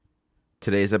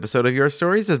Today's episode of Your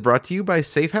Stories is brought to you by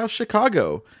Safe House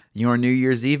Chicago. Your New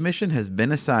Year's Eve mission has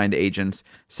been assigned, agents.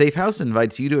 Safe House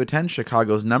invites you to attend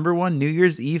Chicago's #1 New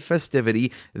Year's Eve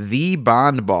festivity, the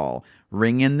Bond Ball.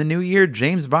 Ring in the new year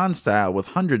James Bond style with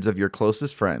hundreds of your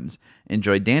closest friends.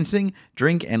 Enjoy dancing,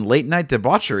 drink, and late-night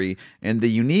debauchery in the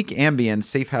unique ambience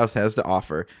Safe House has to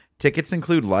offer. Tickets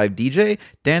include live DJ,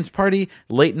 dance party,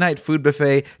 late-night food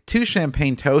buffet, 2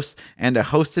 champagne toasts, and a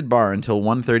hosted bar until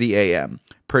 1:30 a.m.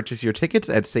 Purchase your tickets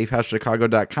at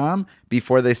safehousechicago.com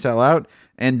before they sell out,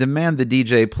 and demand the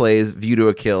DJ plays View to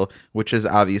a Kill, which is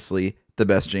obviously the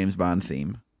best James Bond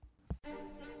theme.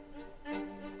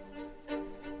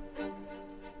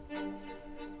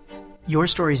 Your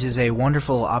Stories is a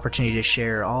wonderful opportunity to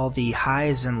share all the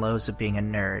highs and lows of being a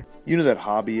nerd. You know that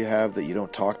hobby you have that you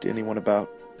don't talk to anyone about?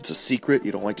 It's a secret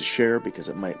you don't like to share because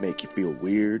it might make you feel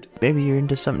weird. Maybe you're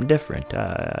into something different.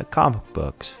 Comic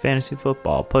books, fantasy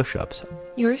football, push-ups.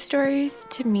 Your Stories,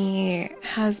 to me,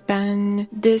 has been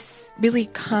this really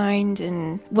kind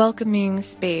and welcoming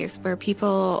space where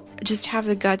people just have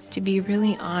the guts to be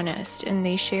really honest, and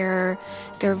they share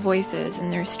their voices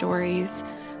and their stories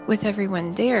with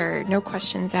everyone there, no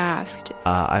questions asked.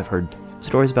 I've heard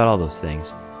stories about all those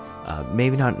things.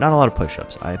 Maybe not a lot of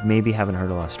push-ups. I maybe haven't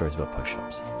heard a lot of stories about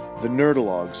push-ups. The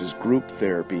Nerdalogs is group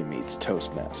therapy meets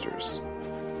Toastmasters.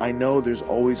 I know there's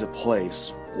always a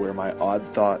place where my odd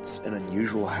thoughts and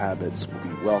unusual habits will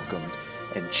be welcomed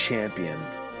and championed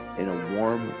in a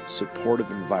warm,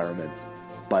 supportive environment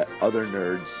by other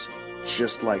nerds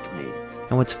just like me.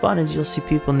 And what's fun is you'll see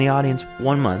people in the audience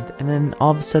 1 month, and then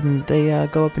all of a sudden they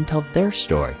go up and tell their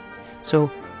story.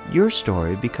 So your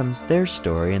story becomes their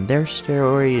story, and their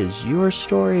story is your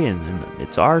story, and then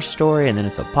it's our story, and then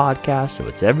it's a podcast, so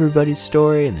it's everybody's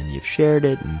story, and then you've shared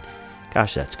it, and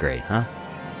gosh, that's great, huh?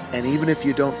 And even if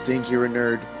you don't think you're a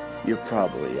nerd, you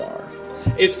probably are.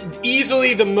 It's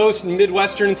easily the most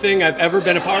Midwestern thing I've ever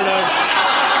been a part of.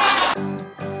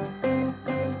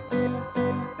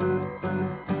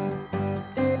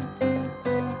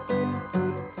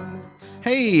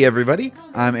 Hey everybody,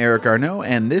 I'm Eric Arnault,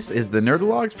 and this is the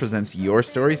Nerdalogs Presents Your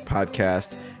Stories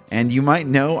podcast. And you might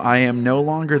know I am no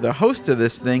longer the host of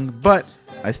this thing, but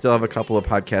I still have a couple of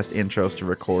podcast intros to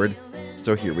record,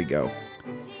 so here we go.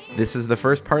 This is the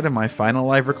first part of my final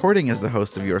live recording as the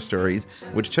host of Your Stories,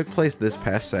 which took place this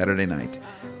past Saturday night.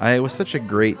 It was such a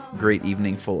great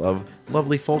evening full of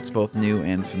lovely folks, both new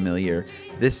and familiar.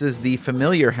 This is the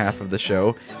familiar half of the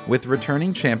show, with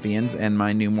returning champions and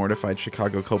my new Mortified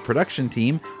Chicago co-production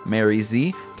team, Mary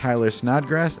Z, Tyler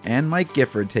Snodgrass, and Mike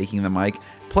Gifford taking the mic,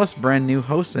 plus brand new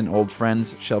hosts and old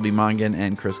friends, Shelby Mongan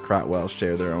and Chris Crotwell,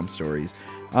 share their own stories.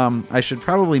 I should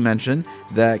probably mention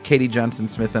that Katie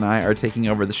Johnson-Smith and I are taking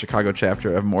over the Chicago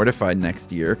chapter of Mortified next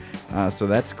year, so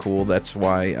that's cool. That's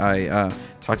why I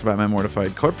talked about my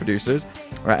Mortified co-producers.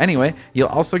 Anyway, you'll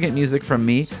also get music from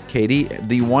me, Katie,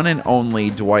 the one and only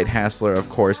Dwight Hassler, of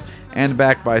course, and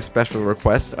backed by special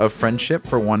request of Friendship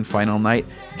for One Final Night,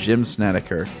 Jim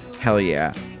Snedeker. Hell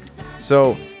yeah.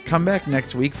 So come back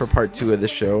next week for part 2 of the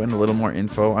show and a little more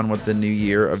info on what the new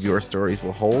year of Your Stories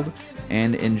will hold,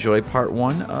 and enjoy part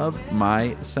 1 of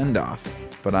my send-off.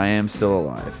 But I am still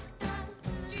alive.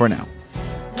 For now.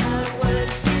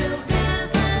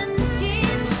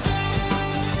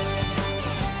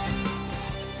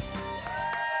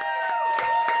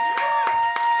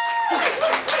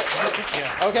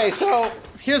 Okay, so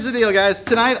here's the deal, guys.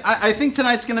 Tonight, I think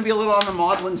tonight's going to be a little on the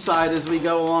maudlin side as we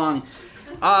go along.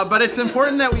 But it's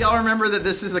important that we all remember that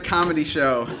this is a comedy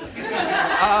show.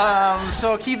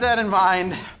 So keep that in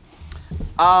mind.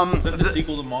 Is that the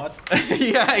sequel to Maud?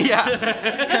 Yeah.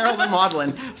 Harold and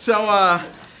Maudlin. So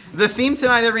the theme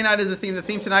tonight, every night is a theme. The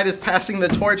theme tonight is passing the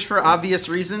torch for obvious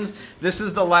reasons. This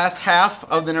is the last half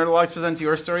of the Nerdalogs Present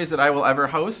Your Stories that I will ever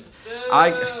host.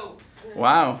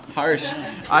 Wow, harsh.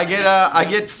 I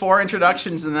get 4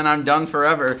 introductions and then I'm done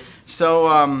forever.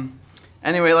 So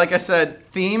anyway, like I said,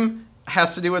 theme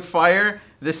has to do with fire.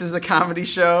 This is a comedy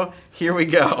show. Here we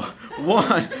go.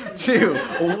 1, 2,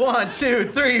 1, 2,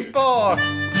 3, 4. Oh,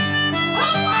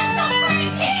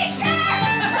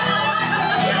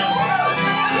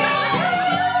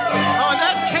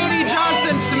 that's Katie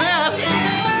Johnson-Smith.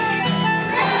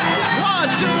 1,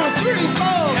 2, 3, 4.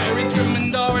 Harry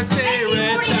Truman, Doris Day,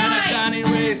 Red China, Johnny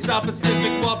Ray, South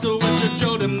Pacific, Walter Winchell,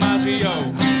 Joe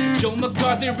DiMaggio, Joe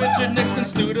McCarthy, Richard Nixon,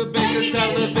 Studebaker,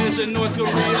 Television, North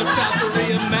Korea, South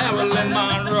Korea, Marilyn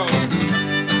Monroe.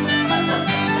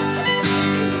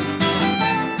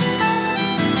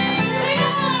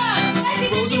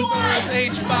 Rosenberg,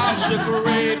 H-Bomb, Sugar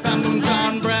Ray, Bam Boom,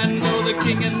 John Brando, The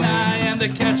King and I, and The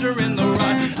Catcher in the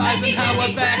Rye, Eisenhower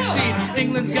backseat,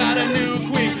 England's got a new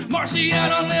queen.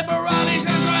 Marciano, Liberatis,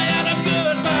 and Triana,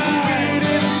 goodbye. We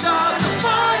didn't start the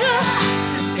fire.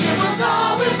 It was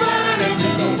always burning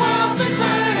since the world's been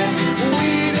turning.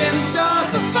 We didn't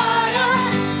start the fire.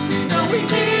 No, we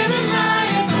didn't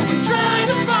light it, but we tried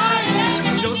to fight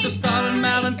it. Joseph Stalin,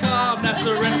 Malenkov,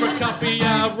 Nasser and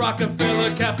Prokofiev,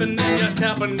 Rockefeller, Capanilla,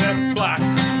 Capanes, Black,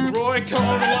 Roy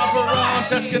Cohn, Waperon,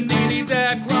 Toscanini,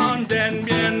 Dacron,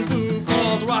 Denbien, Vu,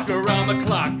 Falls, Rock around the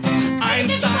clock.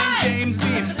 Einstein, James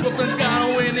Dean, Brooklyn's got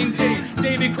a winning team.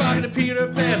 Davy Crockett, Peter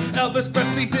Pan, Elvis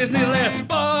Presley, Disneyland,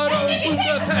 Bardo,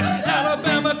 Budapest,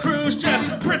 Alabama,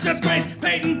 Khrushchev, Princess Grace,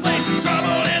 Peyton Place,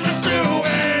 trouble in the Suez.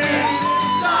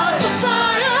 Start the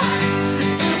fire.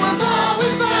 It was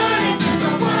always burning since the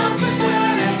world's been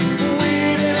turning.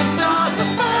 We didn't start the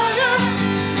fire.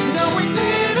 No, we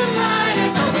didn't light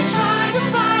it, but we tried to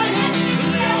fight it.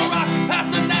 Little Rock,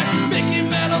 Pasternak, Mickey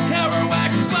Mantle,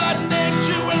 Kerouac, Sputnik,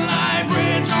 Chew and Lime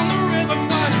Bridge on the River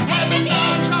Kwai,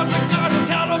 Lebanon, Charles McDonald,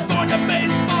 California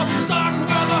baseball,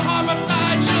 Stockwell, the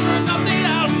homicide, children of the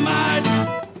Almighty.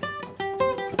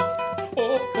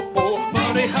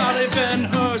 Marty Holly, Ben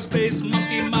Hur, Space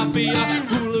Monkey Mafia,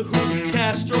 Hula Hoop,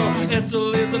 Castro,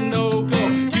 Etzel is a no-go.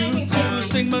 U2,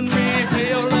 Sigmund Reed,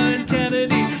 Paola and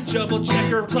Kennedy, Double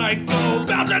Checker, Psycho,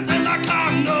 Belgians in the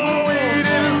Congo. We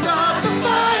didn't start the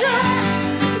fire.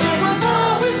 It was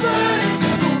always burning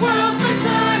since the world's been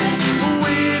turning.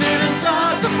 We didn't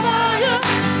start the fire.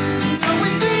 No, we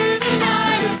didn't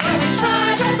light it, but we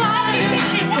tried to fight it.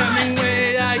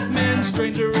 Hemingway, Eichmann,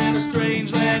 Stranger in a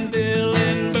Strange Land,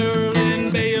 Dylan,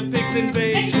 Berlin, Bay of Pigs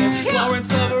invasion,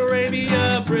 Lawrence of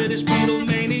Arabia, British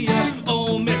Beatlemania,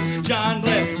 Ole Miss, John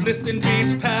Glenn, Liston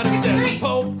Beats, Patterson,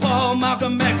 Pope Paul,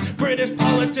 Malcolm X, British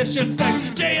politician sex,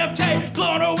 JFK,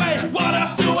 blown away, what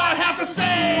else do I have to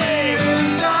say? We didn't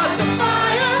start the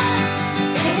fire.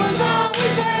 It was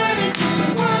always burning since the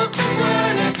world's been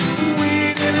turning. We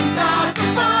didn't start the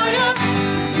fire.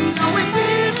 No, we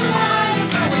didn't light it,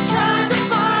 but we tried to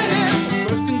fight it.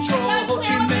 Birth control, Ho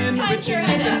Chi Minh, Richard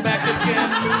Nixon, back again,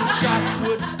 Moonshot,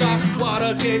 Woodstock,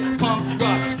 Watergate, punk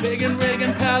rock, Reagan,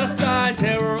 Palestine,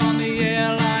 terror on the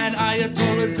airline,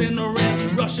 Ayatollahs in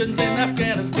Iran, Russians in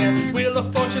Afghanistan, Wheel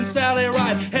of Fortune, Sally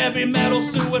Ride, heavy metal,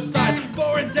 suicide,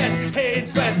 foreign debts,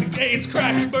 AIDS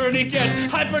crack, Bernie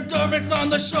Getz, hypodermics on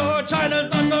the shore,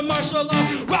 China's under martial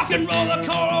law, rock and roll, the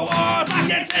Cold Wars, I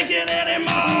can't take it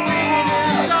anymore. We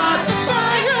didn't start the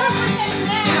fire.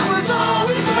 It was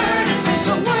always burning since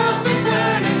the world's been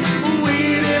turning. We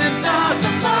didn't start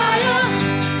the fire,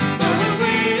 but when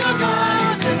we are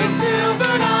gone, it will still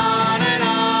burn on and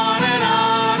on and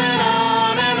on and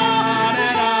on and on and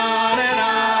on and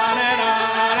on and on and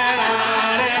on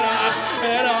and on and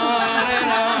on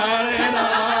and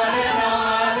on and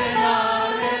on and on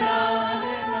and on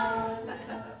and on.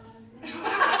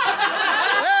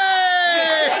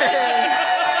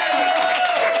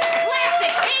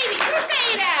 Classic 80s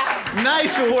fade out.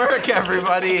 Nice work,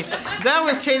 everybody. That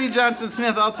was Katie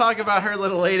Johnson-Smith. I'll talk about her a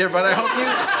little later, but I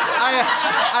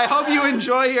hope you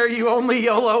enjoy your "You Only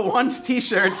YOLO Once"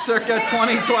 t-shirt circa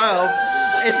 2012.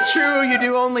 It's true, you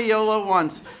do only YOLO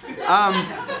once.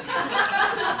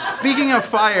 Speaking of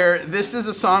fire, this is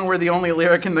a song where the only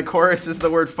lyric in the chorus is the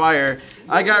word fire.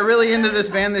 I got really into this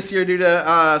band this year due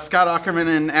to Scott Aukerman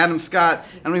and Adam Scott,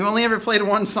 and we've only ever played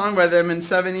one song by them in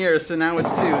 7 years, so now it's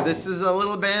 2. This is a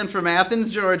little band from Athens,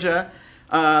 Georgia.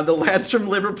 The lads from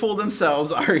Liverpool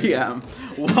themselves, REM.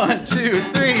 1, 2,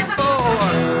 3,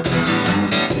 4.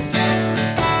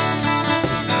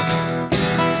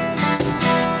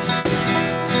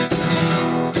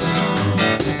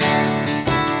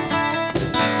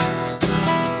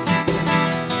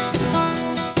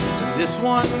 This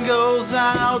one goes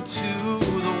out to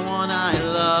the one I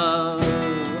love.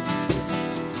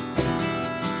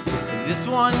 This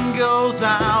one goes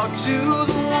out to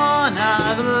the one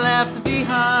I've left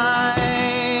behind.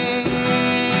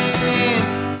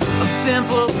 A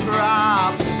simple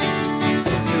prop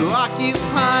to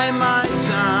occupy my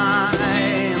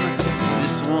time.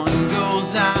 This one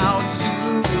goes out to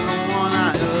the one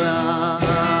I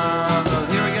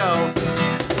love. Here we go.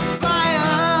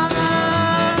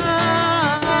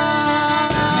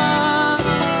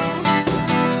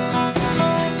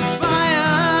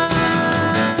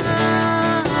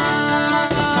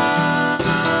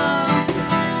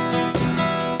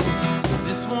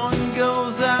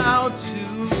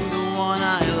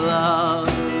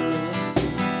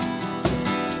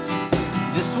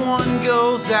 This one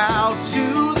goes out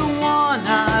to the one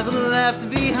I've left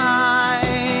behind.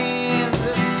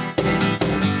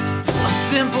 A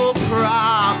simple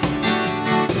prop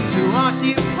to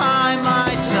occupy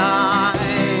my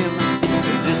time.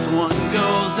 This one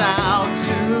goes out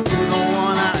to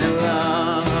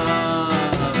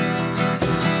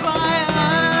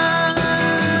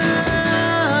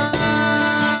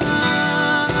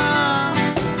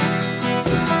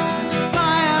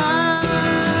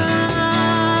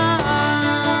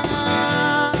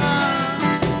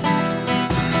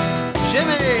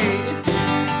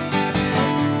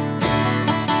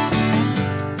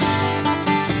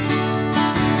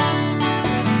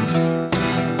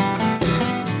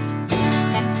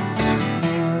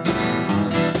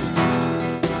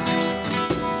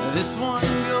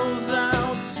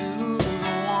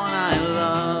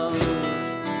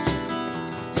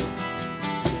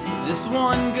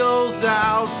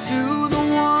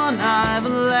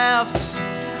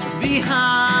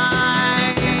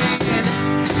behind.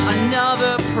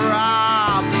 Another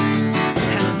prop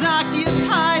has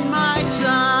occupied my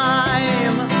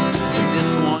time.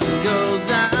 This one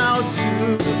goes out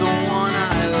to the one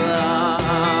I love.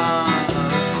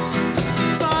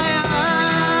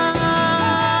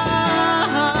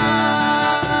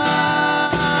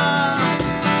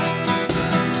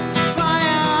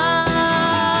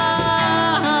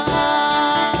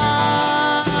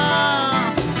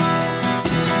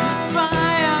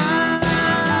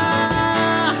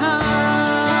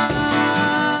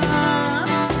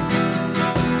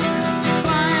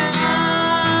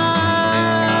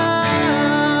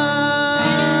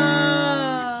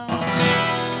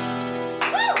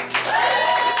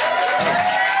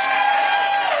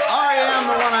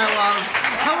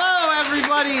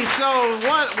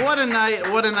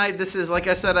 What a night this is. Like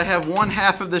I said, I have one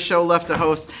half of the show left to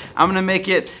host. I'm going to make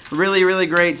it really, really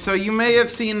great. So you may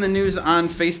have seen the news on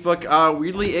Facebook.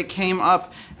 Weirdly, it came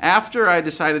up after I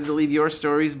decided to leave Your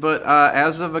Stories, but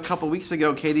as of a couple weeks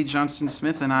ago, Katie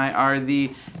Johnston-Smith and I are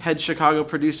the head Chicago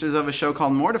producers of a show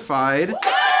called Mortified, which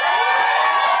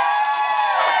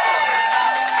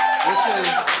is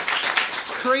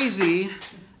crazy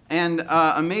and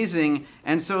amazing.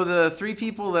 And so the three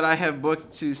people that I have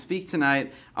booked to speak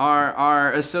tonight are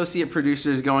our associate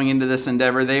producers going into this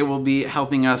endeavor. They will be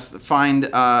helping us find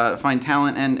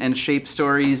talent and shape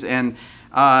stories and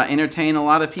entertain a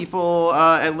lot of people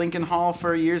at Lincoln Hall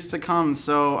for years to come.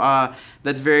 So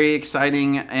that's very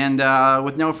exciting. And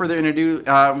with no further ado,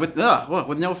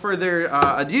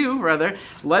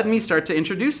 let me start to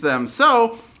introduce them.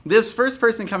 So this first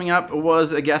person coming up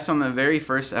was a guest on the very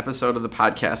first episode of the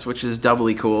podcast, which is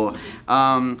doubly cool.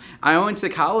 I went to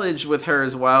college with her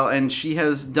as well, and she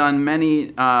has done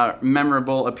many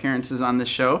memorable appearances on the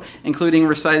show, including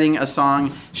reciting a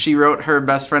song she wrote her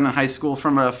best friend in high school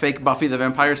from a fake Buffy the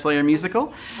Vampire Slayer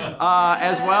musical,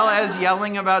 as well as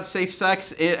yelling about safe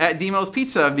sex at Demo's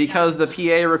Pizza because the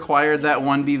PA required that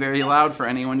one be very loud for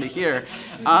anyone to hear.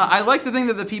 I like to think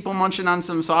that the people munching on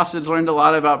some sausage learned a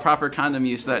lot about proper condom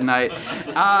use that night.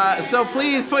 So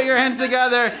please put your hands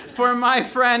together for my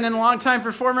friend and longtime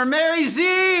performer, Mary Z.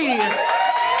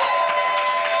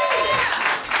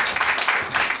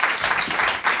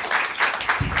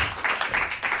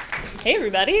 Hey,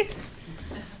 everybody.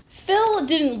 Phil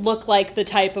didn't look like the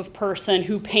type of person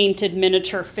who painted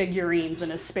miniature figurines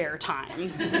in his spare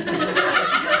time.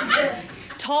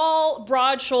 Tall,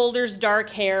 broad shoulders,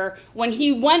 dark hair. When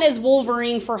he went as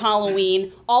Wolverine for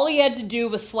Halloween, all he had to do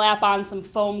was slap on some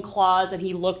foam claws and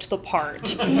he looked the part.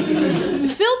 Phil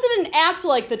didn't act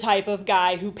like the type of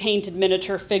guy who painted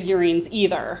miniature figurines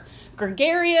either.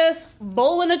 Gregarious,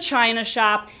 bull in a china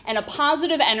shop, and a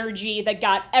positive energy that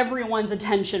got everyone's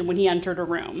attention when he entered a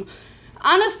room.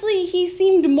 Honestly, he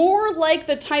seemed more like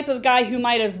the type of guy who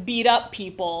might have beat up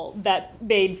people that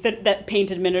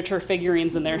painted miniature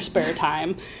figurines in their spare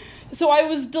time. So I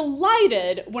was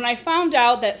delighted when I found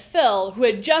out that Phil, who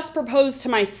had just proposed to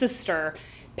my sister,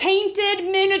 painted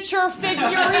miniature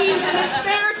figurines in his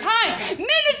spare time.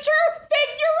 Miniature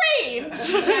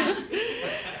figurines!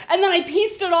 And then I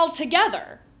pieced it all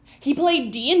together. He played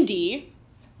D&D.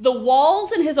 The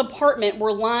walls in his apartment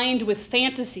were lined with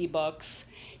fantasy books.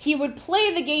 He would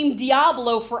play the game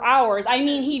Diablo for hours. I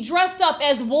mean, he dressed up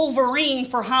as Wolverine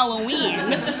for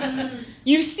Halloween.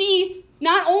 You see,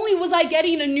 not only was I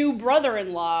getting a new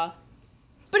brother-in-law,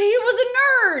 but he was a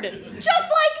nerd, just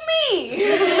like me.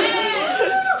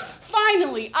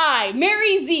 Finally, I,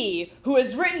 Mary Z, who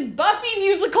has written Buffy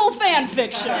musical fan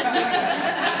fiction,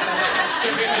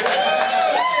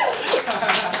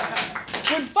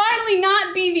 would finally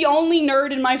not be the only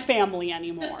nerd in my family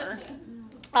anymore.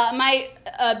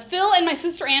 Phil and my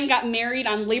sister Ann got married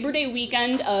on Labor Day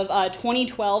weekend of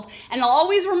 2012, and I'll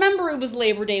always remember it was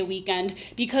Labor Day weekend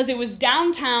because it was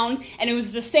downtown, and it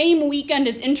was the same weekend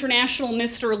as International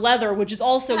Mr. Leather, which is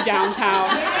also downtown.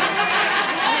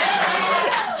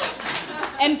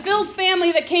 And Phil's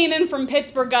family that came in from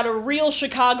Pittsburgh got a real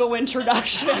Chicago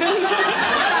introduction.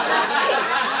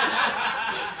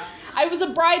 I was a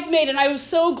bridesmaid, and I was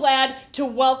so glad to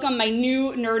welcome my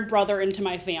new nerd brother into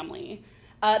my family.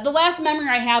 The last memory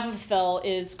I have of Phil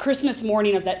is Christmas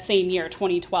morning of that same year,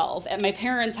 2012, at my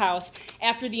parents' house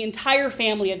after the entire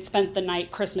family had spent the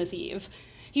night Christmas Eve.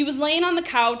 He was laying on the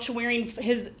couch wearing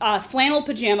his flannel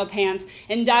pajama pants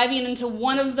and diving into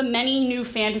one of the many new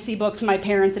fantasy books my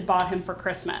parents had bought him for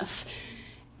Christmas.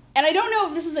 And I don't know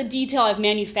if this is a detail I've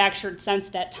manufactured since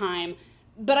that time,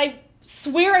 but I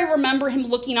swear I remember him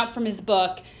looking up from his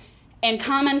book and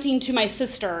commenting to my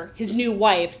sister, his new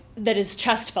wife, that his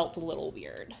chest felt a little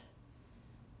weird.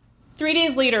 3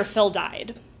 days later, Phil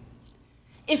died.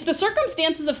 If the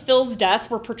circumstances of Phil's death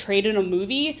were portrayed in a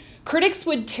movie, critics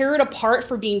would tear it apart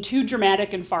for being too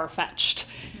dramatic and far-fetched.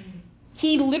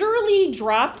 He literally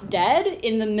dropped dead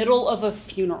in the middle of a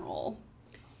funeral.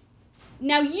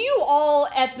 Now, you all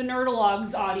at the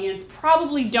Nerdologues audience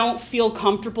probably don't feel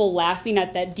comfortable laughing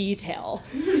at that detail.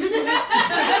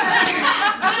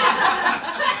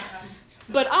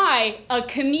 But I, a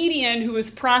comedian who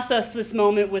has processed this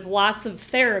moment with lots of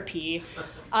therapy,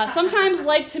 sometimes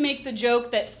like to make the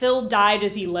joke that Phil died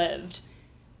as he lived,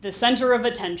 the center of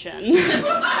attention.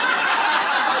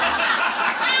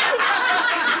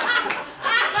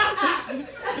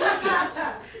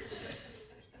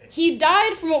 He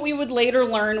died from what we would later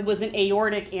learn was an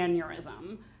aortic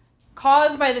aneurysm,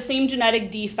 caused by the same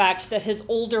genetic defect that his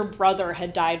older brother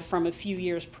had died from a few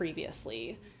years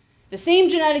previously. The same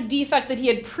genetic defect that he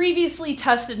had previously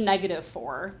tested negative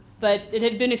for, but it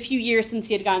had been a few years since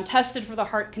he had gotten tested for the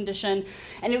heart condition,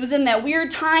 and it was in that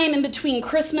weird time in between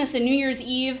Christmas and New Year's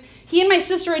Eve. He and my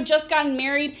sister had just gotten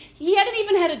married. He hadn't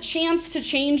even had a chance to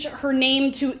change her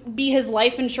name to be his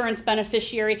life insurance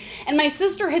beneficiary, and my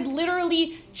sister had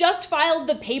literally just filed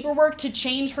the paperwork to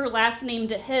change her last name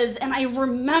to his, and I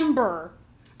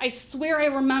swear I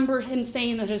remember him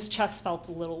saying that his chest felt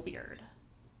a little weird.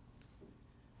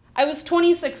 I was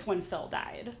 26 when Phil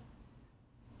died.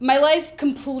 My life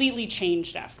completely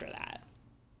changed after that.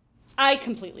 I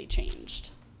completely changed.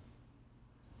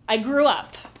 I grew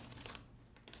up.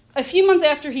 A few months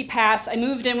after he passed, I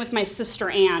moved in with my sister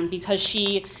Anne because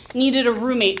she needed a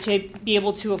roommate to be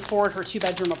able to afford her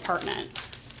 2-bedroom apartment.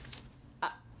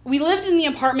 We lived in the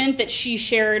apartment that she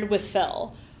shared with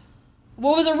Phil.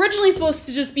 What was originally supposed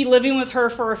to just be living with her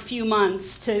for a few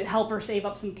months to help her save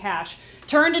up some cash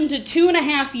turned into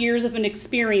 2.5 years of an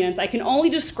experience I can only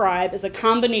describe as a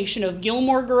combination of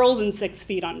Gilmore Girls and 6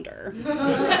 Feet Under.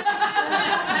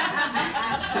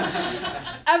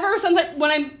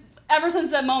 Ever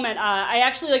since that moment, I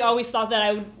actually always thought that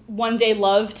I would one day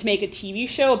love to make a TV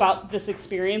show about this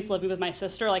experience living with my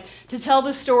sister, to tell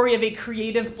the story of a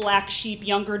creative black sheep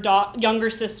younger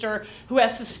sister who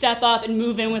has to step up and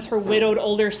move in with her widowed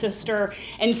older sister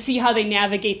and see how they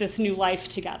navigate this new life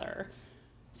together.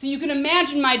 So you can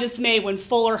imagine my dismay when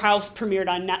Fuller House premiered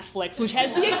on Netflix, which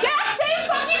has the exact same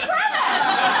fucking premise!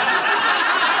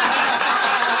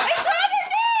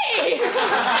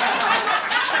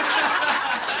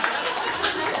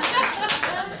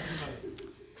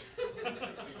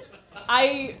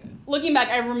 Looking back,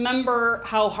 I remember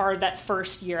how hard that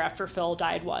first year after Phil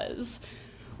died was.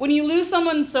 When you lose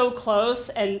someone so close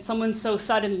and someone so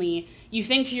suddenly, you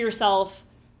think to yourself,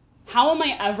 how am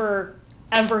I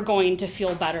ever going to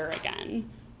feel better again?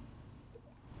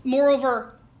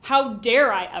 Moreover, how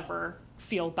dare I ever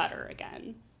feel better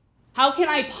again? How can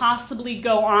I possibly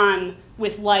go on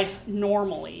with life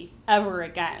normally ever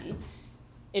again?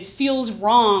 It feels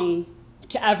wrong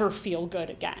to ever feel good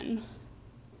again.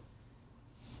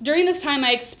 During this time,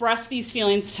 I expressed these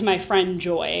feelings to my friend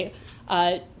Joy.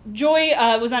 Joy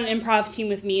was on an improv team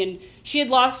with me, and she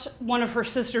had lost one of her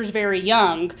sisters very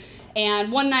young.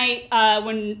 And one night,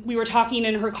 when we were talking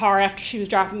in her car after she was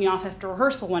dropping me off after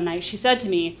rehearsal one night, she said to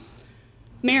me,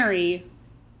 "Mary,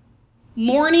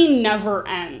 mourning never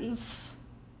ends.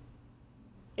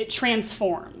 It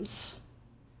transforms."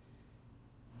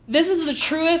 This is the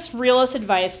truest, realest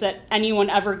advice that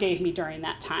anyone ever gave me during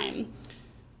that time.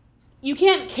 You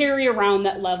can't carry around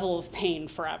that level of pain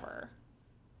forever.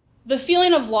 The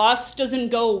feeling of loss doesn't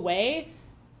go away,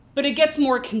 but it gets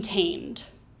more contained.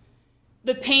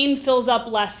 The pain fills up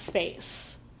less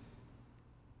space.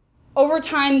 Over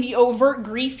time, the overt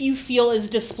grief you feel is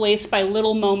displaced by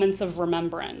little moments of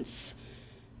remembrance.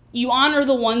 You honor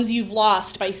the ones you've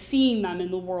lost by seeing them in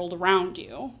the world around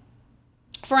you.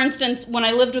 For instance, when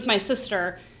I lived with my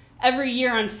sister, every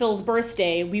year on Phil's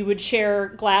birthday, we would share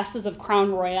glasses of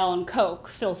Crown Royale and Coke,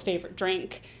 Phil's favorite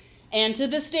drink. And to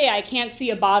this day, I can't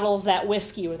see a bottle of that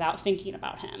whiskey without thinking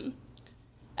about him.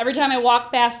 Every time I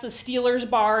walk past the Steelers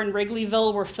bar in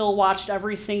Wrigleyville, where Phil watched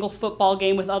every single football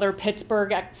game with other Pittsburgh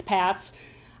expats,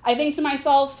 I think to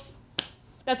myself,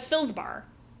 that's Phil's bar.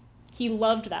 He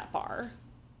loved that bar.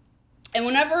 And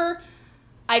whenever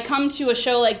I come to a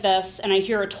show like this and I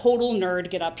hear a total nerd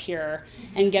get up here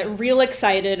and get real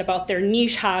excited about their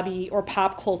niche hobby or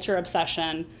pop culture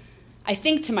obsession, I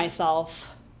think to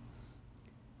myself,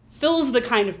 Phil's the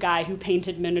kind of guy who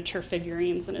painted miniature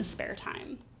figurines in his spare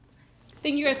time.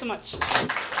 Thank you guys so much.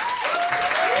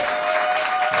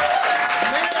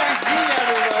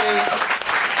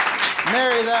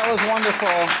 Mary, that was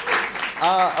wonderful.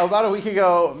 About a week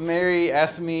ago, Mary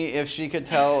asked me if she could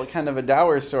tell kind of a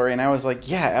dour story, and I was like,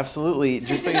 yeah, absolutely.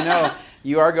 Just so you know,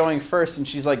 you are going first. And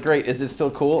she's like, great, is it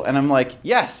still cool? And I'm like,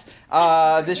 yes.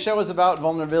 This show is about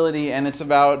vulnerability, and it's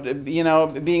about,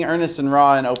 being earnest and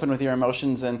raw and open with your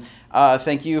emotions. And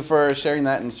thank you for sharing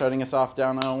that and starting us off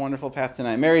down a wonderful path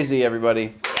tonight. Mary Z,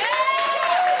 everybody.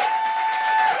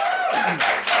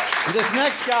 This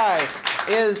next guy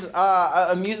is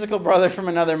a musical brother from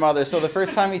another mother. So the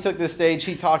first time he took the stage,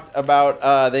 he talked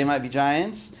about They Might Be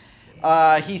Giants.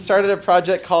 He started a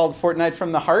project called Fortnight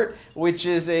from the Heart, which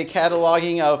is a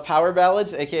cataloging of power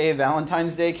ballads, aka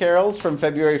Valentine's Day carols, from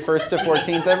February 1st to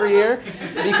 14th every year.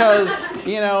 Because,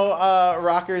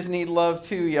 rockers need love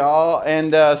too, y'all.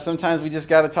 And sometimes we just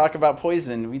gotta talk about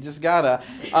poison. We just gotta.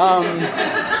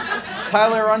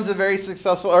 Tyler co-runs a very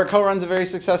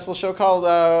successful show called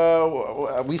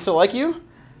We Still Like You.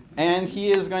 And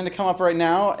he is going to come up right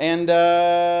now and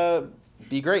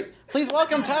be great. Please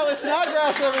welcome Tyler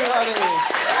Snodgrass, everybody.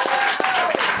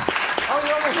 Oh,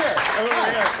 you're over here.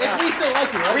 Hi. It's We Still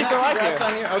Like You. Right? We Still Like You.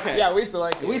 On you. Okay. Yeah, We Still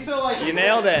Like You. We Still Like You. You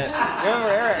nailed it. You're over,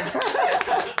 Eric.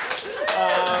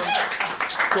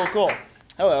 Cool.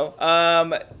 Hello.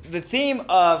 The theme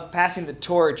of passing the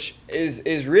torch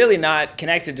is really not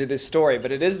connected to this story,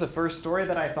 but it is the first story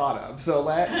that I thought of. So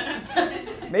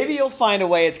maybe you'll find a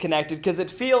way it's connected because it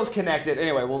feels connected.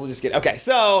 Anyway, we'll just get... Okay,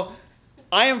 so...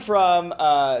 I am from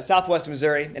southwest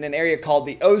Missouri in an area called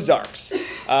the Ozarks,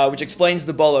 which explains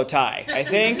the bolo tie. I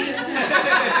think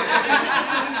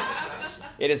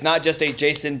it is not just a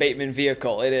Jason Bateman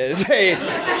vehicle. It is a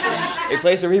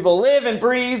place where people live and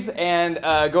breathe and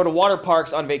go to water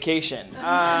parks on vacation.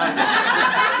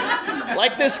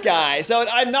 Like this guy. So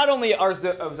I'm not only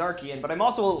Ozarkian, but I'm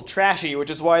also a little trashy, which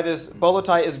is why this bolo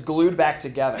tie is glued back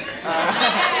together.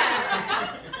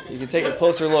 You can take a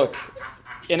closer look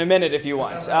in a minute if you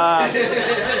want.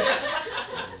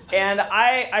 And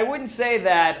I wouldn't say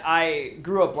that I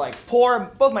grew up like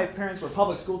poor. Both my parents were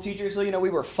public school teachers, so we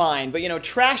were fine. But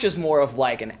trash is more of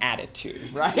like an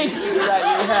attitude, right? That you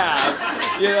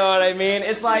have. You know what I mean?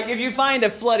 It's like if you find a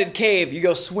flooded cave, you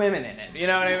go swimming in it. You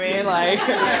know what I mean? Like,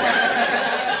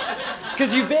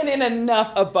 because you've been in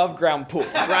enough above ground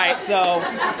pools, right? So.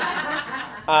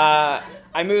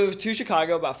 I moved to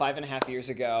Chicago about 5.5 years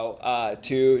ago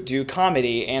to do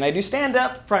comedy, and I do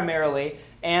stand-up primarily.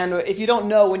 And if you don't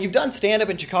know, when you've done stand-up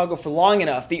in Chicago for long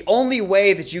enough, the only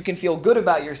way that you can feel good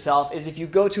about yourself is if you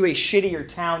go to a shittier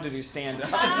town to do stand-up.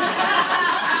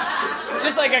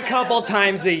 Just like a couple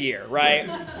times a year, right?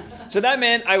 So that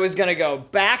meant I was going to go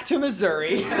back to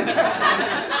Missouri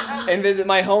and visit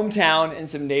my hometown and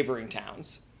some neighboring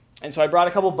towns. And so I brought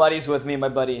a couple buddies with me, my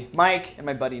buddy Mike and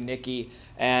my buddy Nikki.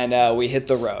 And we hit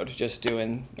the road, just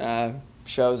doing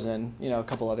shows in a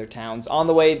couple other towns on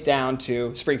the way down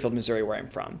to Springfield, Missouri, where I'm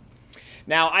from.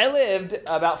 Now, I lived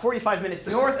about 45 minutes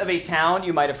north of a town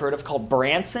you might have heard of called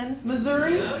Branson,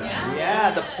 Missouri.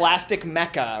 Yeah, the plastic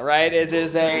mecca, right? It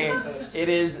is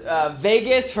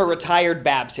Vegas for retired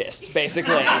Baptists,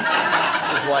 basically, is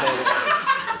what it is.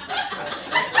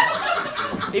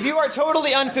 If you are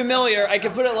totally unfamiliar, I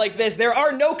can put it like this. There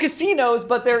are no casinos,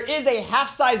 but there is a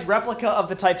half-size replica of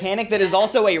the Titanic that is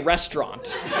also a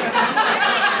restaurant.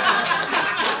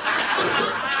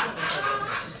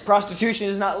 Prostitution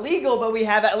is not legal, but we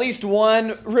have at least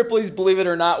one Ripley's Believe It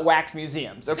or Not wax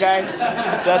museums, okay? So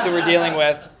that's what we're dealing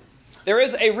with. There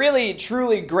is a really,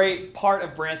 truly great part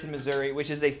of Branson, Missouri, which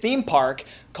is a theme park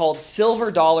called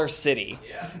Silver Dollar City.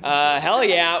 Hell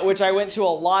yeah, which I went to a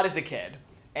lot as a kid.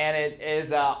 And it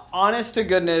is, honest to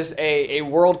goodness, a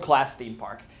world-class theme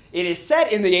park. It is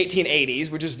set in the 1880s,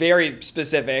 which is very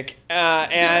specific,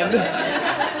 and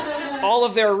all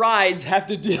of their rides have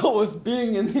to deal with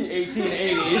being in the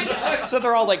 1880s. So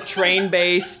they're all like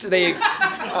train-based. They're like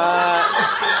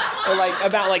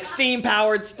about like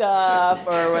steam-powered stuff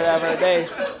or whatever. They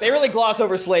really gloss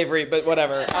over slavery, but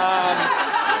whatever.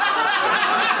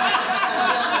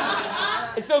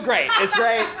 It's still great. It's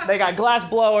great. They got glass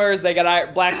blowers. They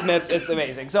got blacksmiths. It's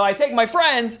amazing. So I take my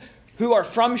friends who are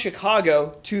from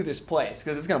Chicago to this place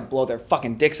because it's going to blow their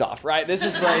fucking dicks off, right? This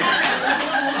place,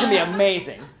 it's going to be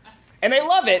amazing. And they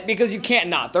love it because you can't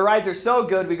not. The rides are so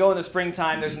good. We go in the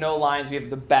springtime. There's no lines. We have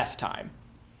the best time.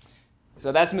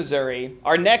 So that's Missouri.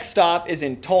 Our next stop is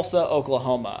in Tulsa,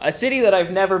 Oklahoma, a city that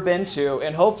I've never been to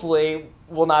and hopefully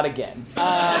will not again.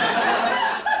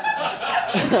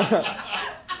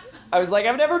 I was like,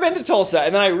 I've never been to Tulsa,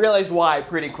 and then I realized why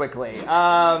pretty quickly.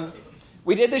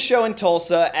 We did this show in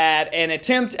Tulsa at an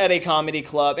attempt at a comedy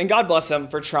club, and God bless them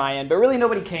for trying, but really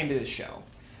nobody came to this show.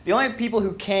 The only people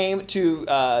who came to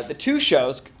the 2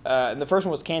 shows, and the first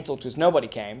one was canceled because nobody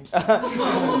came.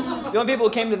 The only people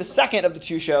who came to the second of the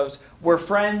 2 shows were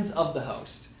friends of the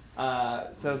host.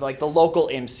 So like the local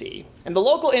MC. And the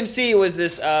local MC was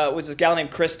this gal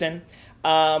named Kristen,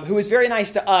 who was very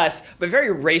nice to us, but very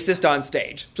racist on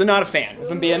stage. So not a fan, if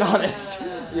I'm being honest.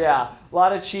 Yeah, a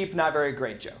lot of cheap, not very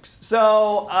great jokes.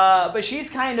 So, but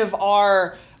she's kind of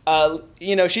our,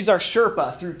 she's our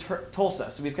Sherpa through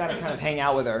Tulsa. So we've got to kind of hang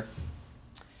out with her.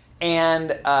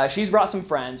 And she's brought some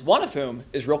friends, one of whom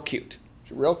is real cute.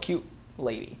 She's a real cute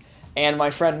lady. And my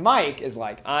friend Mike is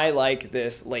like, I like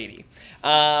this lady.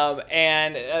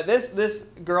 This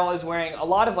girl is wearing a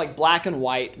lot of like black and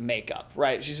white makeup,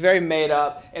 right? She's very made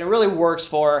up, and it really works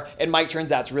for her. And Mike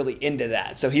turns out is really into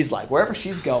that. So he's like, wherever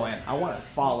she's going, I want to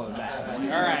follow that. I'm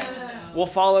like, all right, we'll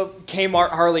follow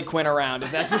Kmart Harley Quinn around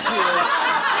if that's what you.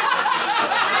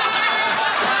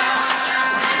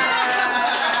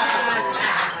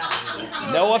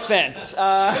 No offense.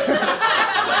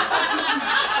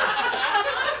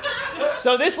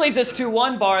 So this leads us to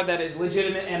one bar that is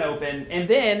legitimate and open, and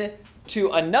then to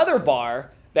another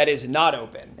bar that is not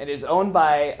open. It is owned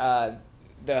by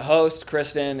the host,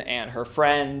 Kristen, and her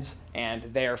friends and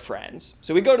their friends.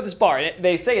 So we go to this bar, and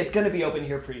they say it's going to be open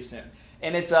here pretty soon.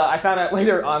 And it's I found out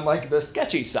later on like the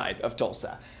sketchy side of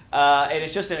Tulsa. And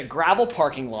it's just in a gravel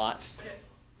parking lot,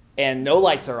 and no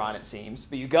lights are on, it seems.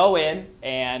 But you go in,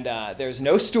 and there's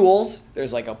no stools.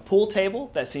 There's like a pool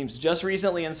table that seems just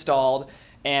recently installed,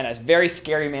 and a very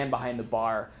scary man behind the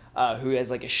bar who has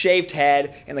like a shaved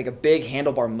head and like a big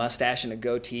handlebar mustache and a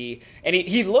goatee. And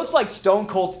he looks like Stone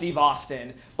Cold Steve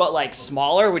Austin, but like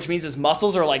smaller, which means his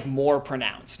muscles are like more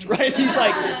pronounced, right? He's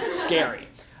like scary.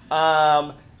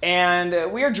 And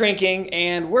we're drinking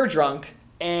and we're drunk.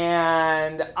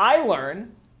 And I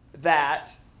learn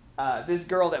that this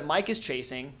girl that Mike is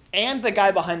chasing and the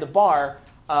guy behind the bar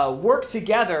work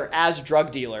together as drug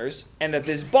dealers, and that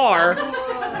this bar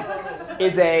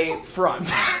is a front.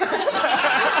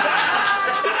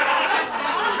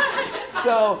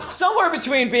 So somewhere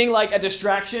between being like a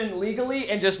distraction legally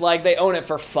and just like they own it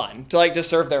for fun to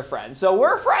serve their friends. So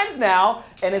we're friends now,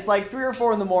 and it's like 3 or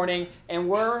 4 in the morning, and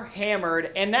we're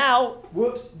hammered, and now,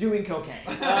 doing cocaine.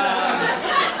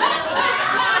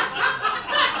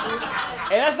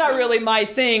 And that's not really my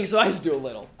thing, so I just do a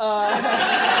little.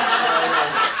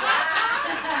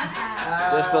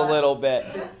 Just a little bit.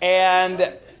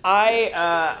 And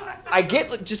I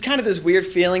get just kind of this weird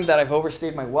feeling that I've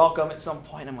overstayed my welcome at some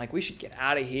point. I'm like, we should get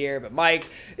out of here. But Mike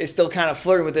is still kind of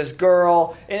flirting with this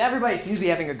girl. And everybody seems to be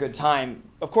having a good time.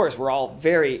 Of course, we're all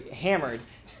very hammered.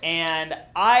 And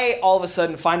I, all of a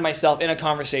sudden, find myself in a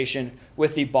conversation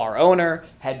with the bar owner,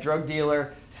 head drug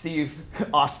dealer, Steve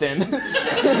Austin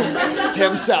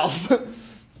himself.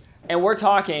 And we're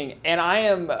talking, and I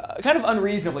am kind of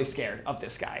unreasonably scared of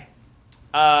this guy.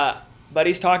 But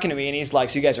he's talking to me, and he's like,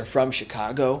 so you guys are from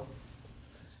Chicago?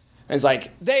 And he's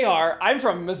like, they are. I'm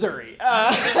from Missouri. He's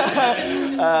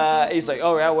like,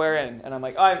 oh, yeah, where in? And I'm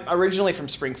like, I'm originally from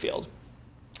Springfield.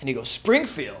 And he goes,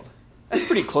 Springfield? That's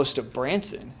pretty close to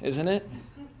Branson, isn't it?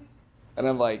 And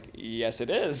I'm like, yes, it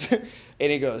is.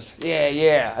 And he goes,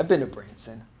 yeah, I've been to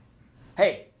Branson.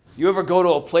 Hey, you ever go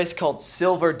to a place called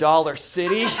Silver Dollar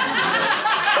City?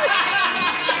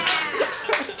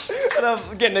 And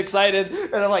I'm getting excited,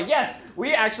 and I'm like, yes,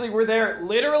 we actually were there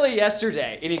literally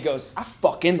yesterday. And he goes, I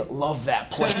fucking love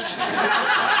that place.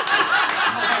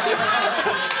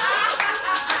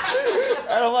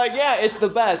 And I'm like, yeah, it's the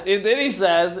best. And then he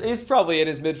says, he's probably in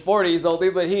his mid-40s only,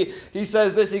 but he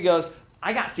says this, he goes,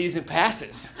 I got season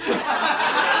passes.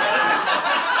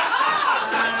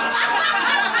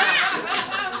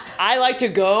 I like to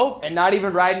go and not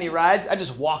even ride any rides. I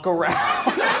just walk around.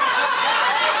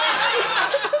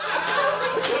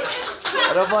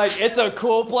 And I'm like, it's a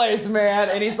cool place, man.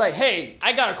 And he's like, hey,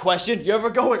 I got a question. You ever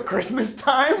go at Christmas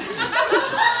time?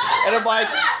 And I'm like,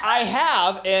 I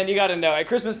have. And you got to know, at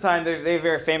Christmas time, they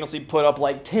very famously put up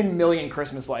like 10 million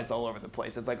Christmas lights all over the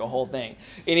place. It's like a whole thing.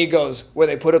 And he goes, where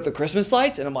they put up the Christmas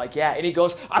lights? And I'm like, yeah. And he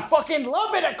goes, I fucking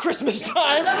love it at Christmas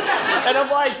time. And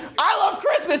I'm like, I love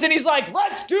Christmas. And he's like,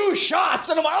 let's do shots.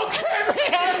 And I'm like,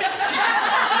 okay, man.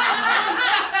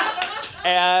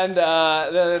 And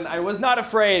then I was not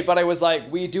afraid, but I was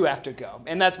like, we do have to go.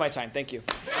 And that's my time. Thank you.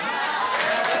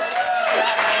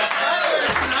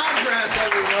 Snodgrass,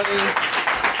 everybody.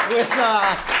 with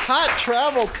hot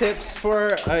travel tips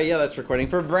for, yeah, that's recording,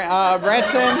 for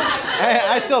Branson.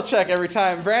 I still check every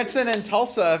time. Branson and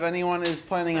Tulsa, if anyone is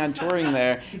planning on touring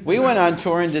there. We went on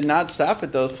tour and did not stop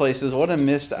at those places. What a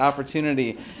missed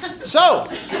opportunity. So,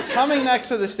 coming next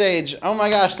to the stage, oh my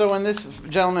gosh, so when this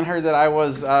gentleman heard that I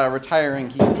was retiring,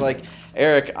 he was like,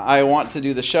 Eric, I want to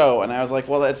do the show. And I was like,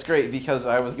 well, that's great, because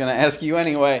I was going to ask you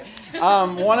anyway.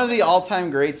 One of the all-time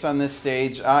greats on this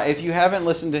stage. If you haven't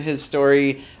listened to his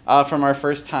story from our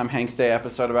first Tom Hanks Day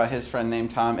episode about his friend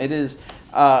named Tom, it is,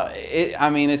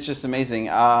 it's just amazing.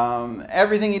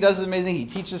 Everything he does is amazing. He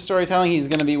teaches storytelling. He's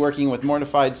going to be working with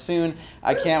Mortified soon.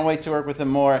 I can't wait to work with him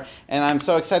more. And I'm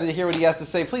so excited to hear what he has to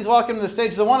say. Please welcome to the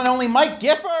stage the one and only Mike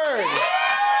Gifford.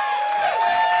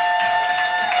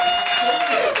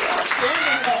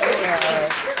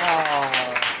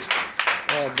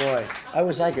 Oh boy, I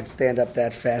wish I could stand up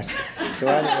that fast. So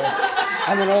anyway,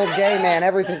 I'm an old gay man,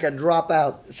 everything could drop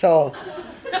out. So,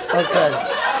 okay.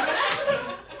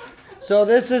 So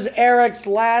this is Eric's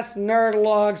last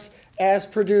Nerdlogs as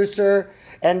producer,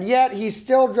 and yet he's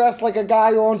still dressed like a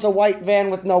guy who owns a white van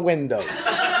with no windows.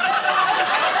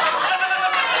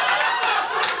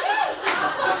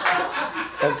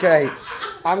 Okay.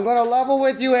 I'm going to level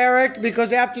with you, Eric,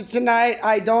 because after tonight,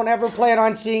 I don't ever plan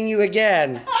on seeing you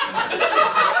again.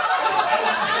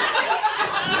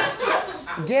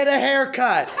 Get a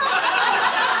haircut.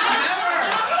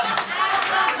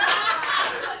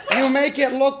 You make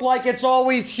it look like it's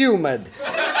always humid.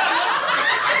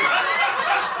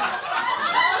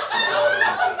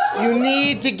 You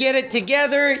need to get it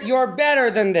together. You're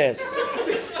better than this.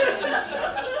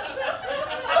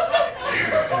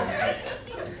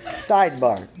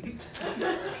 Sidebar.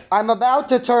 I'm about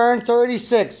to turn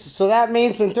 36, so that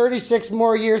means in 36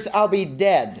 more years I'll be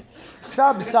dead.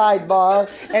 Sub-sidebar,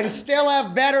 and still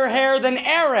have better hair than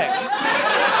Eric.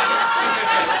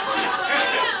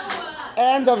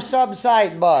 End of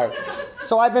sub-sidebar.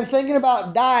 So I've been thinking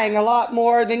about dying a lot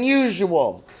more than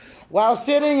usual. While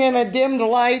sitting in a dimmed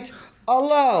light,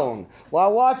 alone,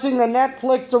 while watching the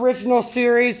Netflix original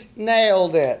series,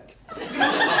 Nailed It.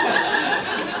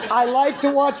 I like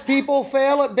to watch people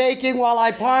fail at baking while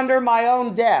I ponder my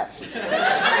own death.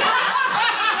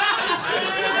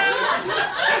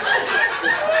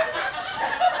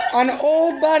 An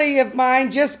old buddy of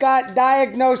mine just got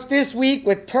diagnosed this week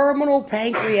with terminal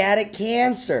pancreatic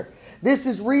cancer. This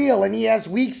is real, and he has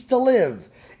weeks to live.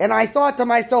 And I thought to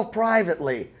myself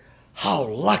privately, how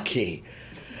lucky.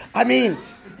 I mean,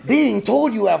 being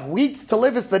told you have weeks to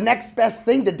live is the next best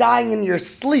thing to dying in your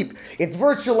sleep. It's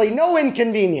virtually no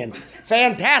inconvenience.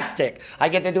 Fantastic. I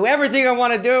get to do everything I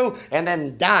want to do and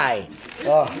then die.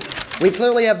 We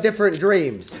clearly have different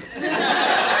dreams.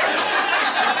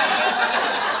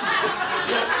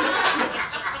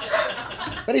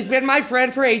 But he's been my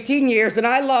friend for 18 years, and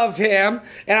I love him,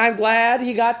 and I'm glad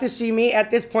he got to see me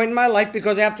at this point in my life,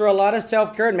 because after a lot of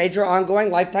self-care and major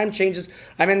ongoing lifetime changes,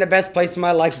 I'm in the best place in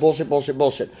my life. Bullshit, bullshit,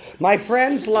 bullshit. My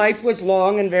friend's life was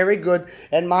long and very good,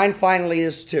 and mine finally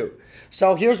is too.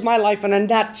 So here's my life in a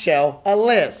nutshell, a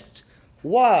list.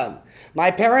 1,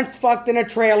 my parents fucked in a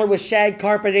trailer with shag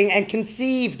carpeting and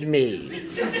conceived me.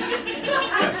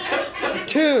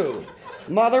 2,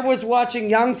 Mother was watching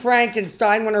Young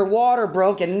Frankenstein when her water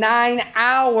broke, and 9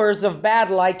 hours of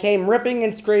battle I came ripping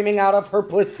and screaming out of her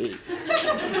pussy.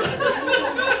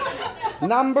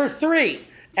 Number 3,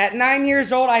 at 9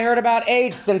 years old I heard about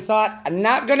AIDS and thought, I'm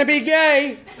not gonna be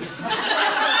gay.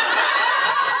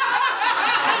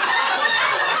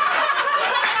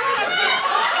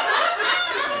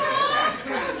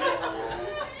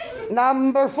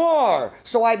 Number 4,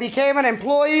 so I became an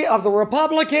employee of the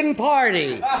Republican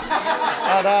Party.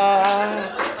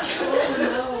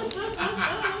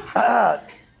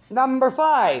 Number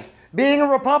 5, being a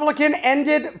Republican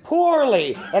ended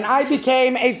poorly, and I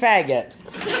became a faggot.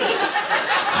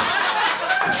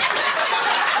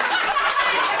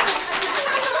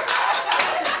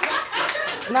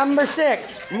 Number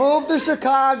 6, moved to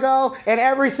Chicago and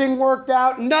everything worked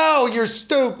out. No, you're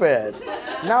stupid.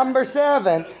 Number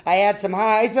 7, I had some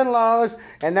highs and lows,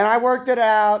 and then I worked it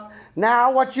out.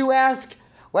 Now what you ask?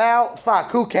 Well,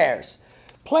 fuck, who cares?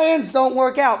 Plans don't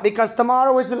work out because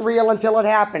tomorrow isn't real until it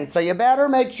happens, so you better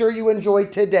make sure you enjoy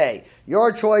today.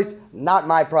 Your choice, not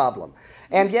my problem.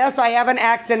 And yes, I have an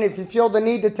accent if you feel the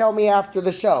need to tell me after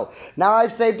the show. Now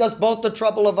I've saved us both the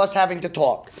trouble of us having to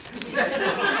talk.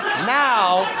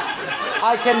 Now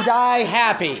I can die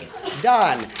happy.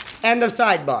 Done. End of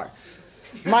sidebar.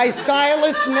 My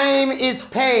stylist's name is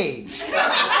Paige. She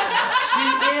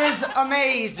is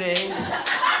amazing.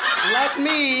 Let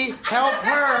me help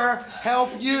her help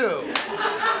you.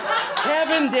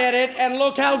 Kevin did it, and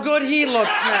look how good he looks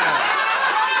now.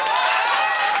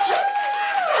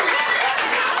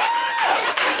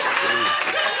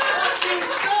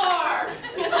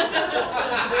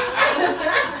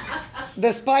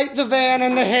 Despite the van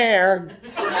and the hair,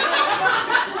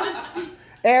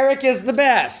 Eric is the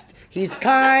best. He's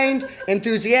kind,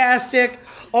 enthusiastic,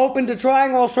 open to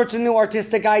trying all sorts of new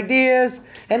artistic ideas,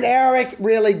 and Eric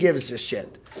really gives a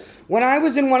shit. When I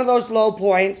was in one of those low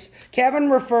points, Kevin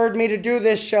referred me to do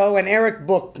this show, and Eric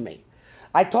booked me.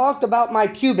 I talked about my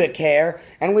pubic hair,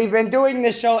 and we've been doing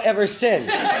this show ever since.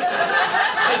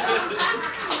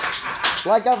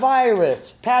 Like a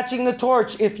virus, patching the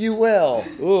torch, if you will.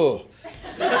 Ooh.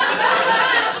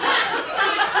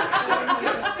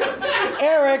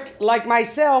 Eric, like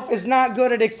myself, is not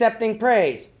good at accepting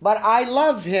praise, but I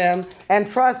love him and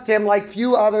trust him like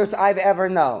few others I've ever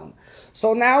known.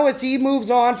 So now as he moves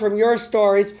on from your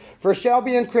stories for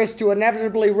Shelby and Chris to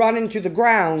inevitably run into the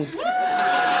ground,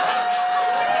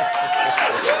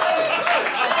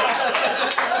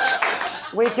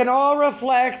 we can all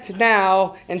reflect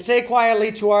now and say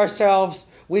quietly to ourselves,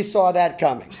 we saw that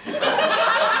coming.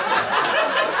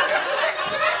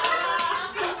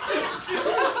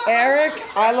 Eric,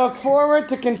 I look forward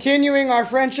to continuing our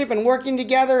friendship and working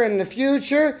together in the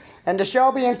future. And to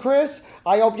Shelby and Chris,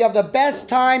 I hope you have the best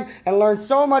time and learn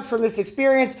so much from this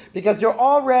experience because you're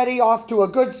already off to a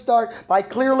good start by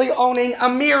clearly owning a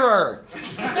mirror.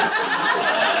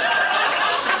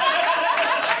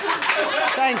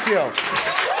 Thank you.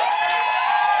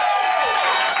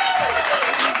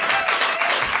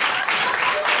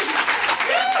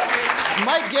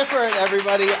 Mike Gifford,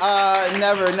 everybody.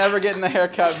 Never getting the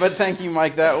haircut, but thank you,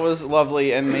 Mike. That was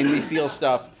lovely and made me feel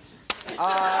stuff.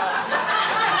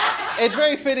 It's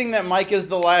very fitting that Mike is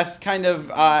the last kind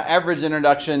of average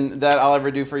introduction that I'll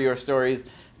ever do for your stories,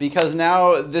 because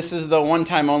now this is the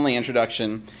one-time only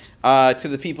introduction to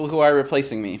the people who are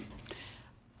replacing me.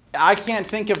 I can't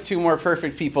think of two more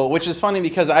perfect people, which is funny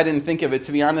because I didn't think of it.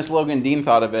 To be honest, Logan Dean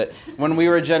thought of it when we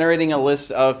were generating a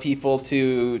list of people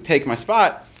to take my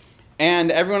spot.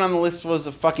 And everyone on the list was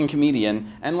a fucking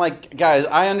comedian. And, like, guys,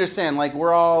 I understand. Like,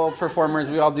 we're all performers.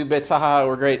 We all do bits. Haha,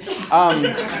 we're great.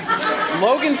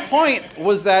 Logan's point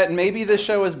was that maybe the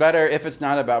show is better if it's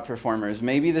not about performers.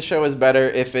 Maybe the show is better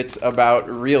if it's about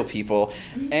real people.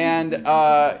 And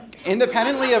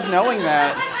independently of knowing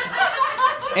that,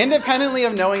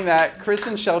 Chris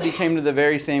and Shelby came to the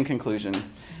very same conclusion.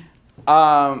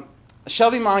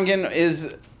 Shelby Mongan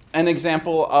is an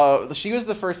example of... She was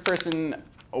the first person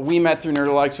we met through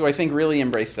Nerdologues who I think really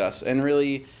embraced us and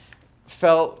really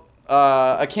felt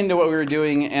akin to what we were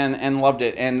doing and loved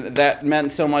it. And that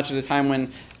meant so much at a time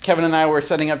when Kevin and I were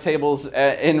setting up tables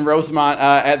in Rosemont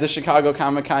at the Chicago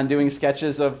Comic-Con doing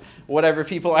sketches of whatever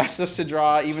people asked us to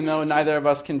draw, even though neither of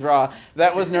us can draw.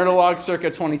 That was Nerdologues circa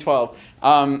 2012,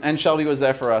 and Shelby was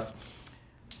there for us.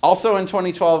 Also in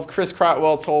 2012, Chris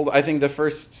Crotwell told, I think, the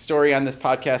first story on this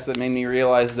podcast that made me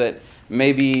realize that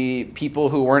maybe people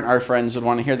who weren't our friends would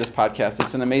want to hear this podcast.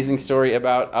 It's an amazing story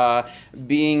about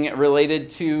being related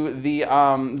to the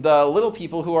little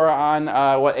people who are on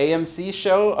AMC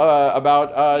show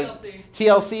about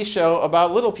TLC show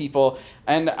about little people,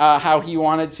 and how he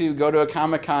wanted to go to a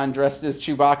Comic-Con dressed as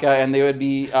Chewbacca, and they would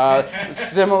be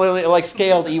similarly like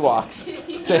scaled Ewoks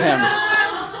to him.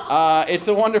 It's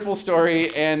a wonderful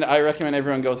story, and I recommend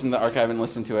everyone goes in the archive and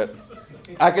listen to it.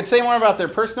 I could say more about their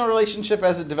personal relationship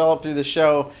as it developed through the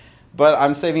show, but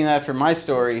I'm saving that for my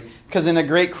story, because in a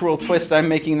great cruel twist, I'm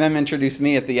making them introduce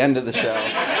me at the end of the show.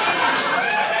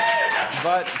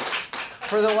 But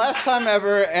for the last time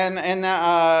ever, and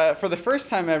for the first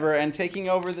time ever, and taking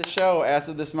over the show as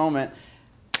of this moment,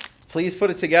 please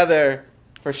put it together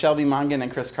for Shelby Mongan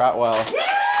and Chris Crotwell.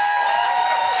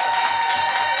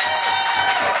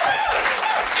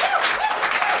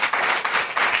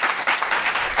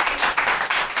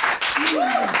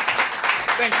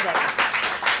 Thanks, buddy.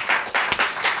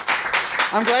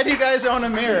 I'm glad you guys own a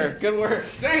mirror. Good work.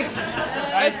 Thanks.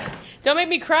 Don't make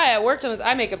me cry. I worked on this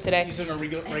eye makeup today. You said on a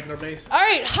regular basis. All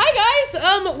right. Hi,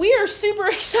 guys. We are super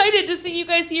excited to see you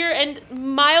guys here and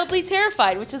mildly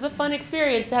terrified, which is a fun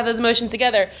experience to have those emotions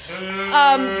together.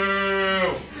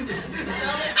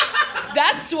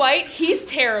 That's Dwight. He's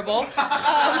terrible.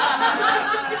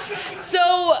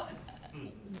 So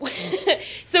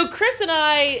Chris and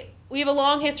I we have a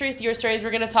long history with your stories.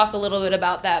 We're going to talk a little bit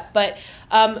about that. But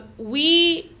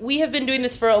we have been doing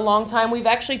this for a long time. We've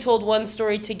actually told one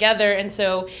story together, and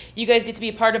so you guys get to be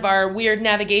a part of our weird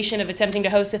navigation of attempting to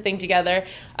host a thing together,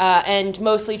 and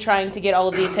mostly trying to get all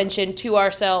of the attention to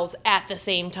ourselves at the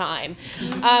same time.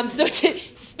 So to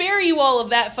spare you all of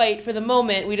that fight for the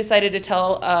moment, we decided to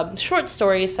tell short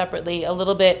stories separately a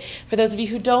little bit for those of you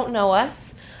who don't know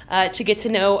us. To get to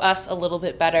know us a little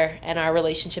bit better and our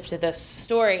relationship to this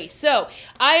story. So,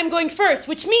 I am going first,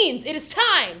 which means it is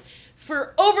time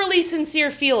for overly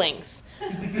sincere feelings.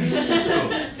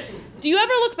 Do you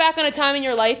ever look back on a time in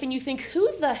your life and you think, who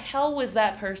the hell was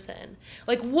that person?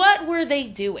 Like, what were they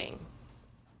doing?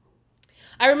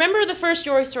 I remember the first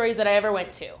Your Stories that I ever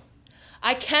went to.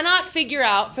 I cannot figure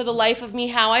out for the life of me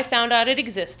how I found out it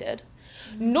existed,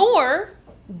 nor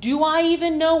do I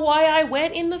even know why I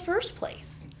went in the first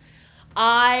place.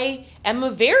 I am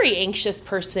a very anxious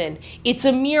person. It's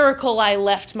a miracle I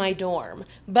left my dorm.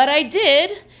 But I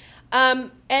did,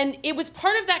 and it was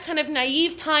part of that kind of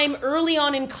naive time early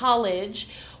on in college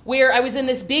where I was in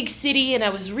this big city and I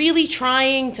was really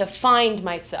trying to find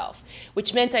myself,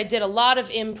 which meant I did a lot of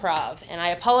improv, and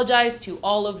I apologize to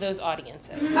all of those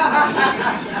audiences.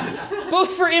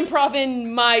 Both for improv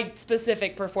and my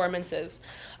specific performances.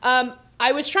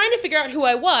 I was trying to figure out who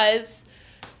I was,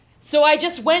 so I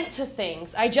just went to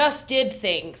things. I just did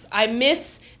things. I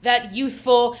miss that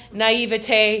youthful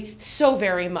naivete so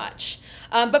very much.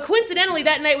 But coincidentally,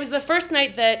 that night was the first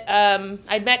night that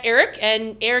I'd met Eric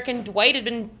and Dwight had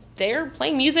been there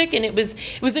playing music, and it was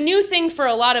a new thing for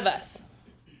a lot of us.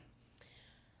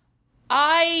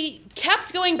 I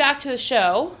kept going back to the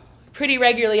show pretty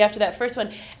regularly after that first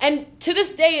one, and to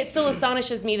this day, it still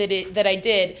astonishes me that I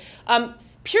did,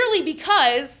 purely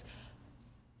because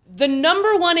the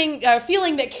number one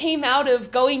feeling that came out of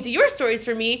going to Your Stories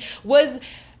for me was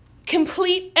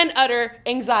complete and utter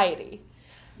anxiety.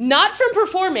 Not from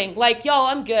performing, like, y'all,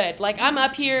 I'm good. Like, I'm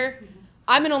up here.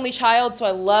 I'm an only child, so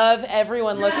I love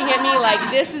everyone looking at me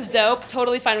like, this is dope.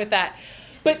 Totally fine with that.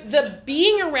 But the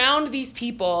being around these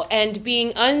people and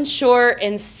being unsure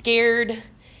and scared,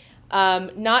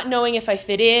 not knowing if I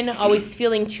fit in, always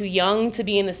feeling too young to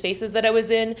be in the spaces that I was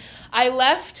in, I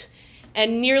left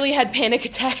and nearly had panic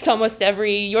attacks almost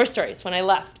every Your Stories when I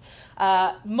left.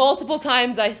 Multiple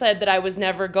times I said that I was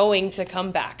never going to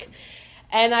come back.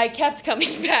 And I kept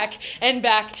coming back, and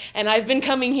I've been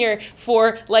coming here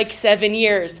for like 7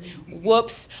 years.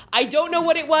 Whoops. I don't know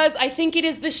what it was. I think it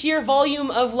is the sheer volume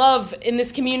of love in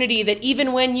this community that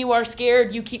even when you are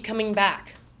scared, you keep coming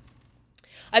back.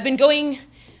 I've been going,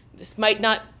 this might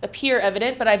not appear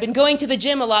evident, but I've been going to the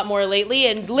gym a lot more lately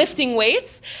and lifting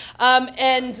weights.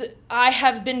 And I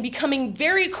have been becoming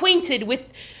very acquainted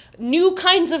with new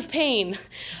kinds of pain,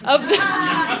 of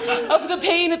the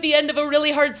pain at the end of a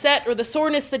really hard set or the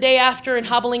soreness the day after and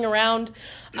hobbling around.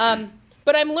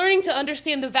 But I'm learning to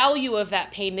understand the value of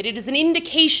that pain, that it is an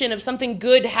indication of something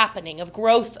good happening, of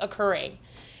growth occurring.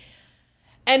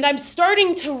 And I'm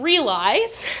starting to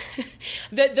realize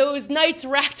that those nights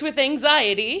racked with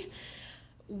anxiety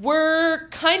were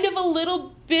kind of a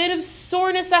little bit of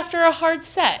soreness after a hard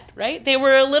set, right? They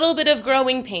were a little bit of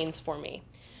growing pains for me.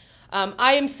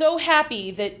 I am so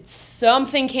happy that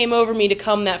something came over me to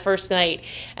come that first night,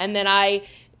 and that I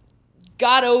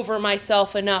got over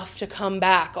myself enough to come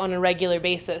back on a regular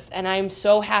basis. And I am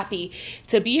so happy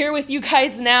to be here with you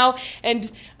guys now, and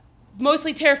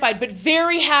mostly terrified, but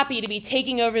very happy to be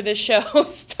taking over this show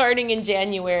starting in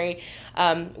January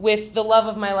with the love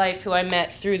of my life, who I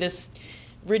met through this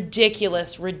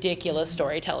ridiculous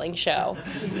storytelling show.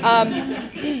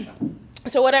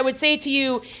 So what I would say to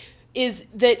you is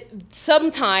that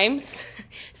sometimes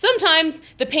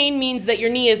the pain means that your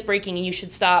knee is breaking and you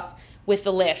should stop with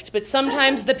the lift. But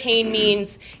sometimes the pain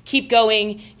means keep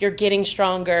going, you're getting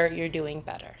stronger, you're doing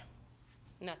better.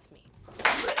 And that's me.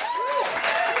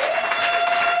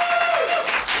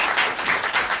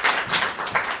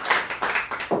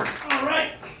 All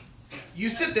right. You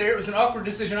sit there. It was an awkward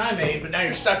decision I made, but now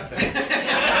you're stuck with it.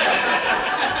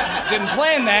 Didn't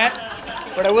plan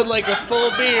that, but I would like a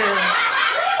full beer.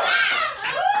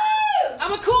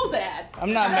 I'm a cool dad.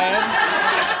 I'm not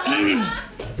mad.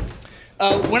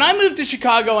 When I moved to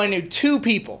Chicago, I knew 2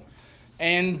 people.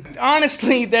 And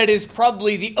honestly, that is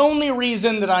probably the only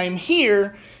reason that I am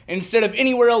here instead of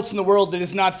anywhere else in the world that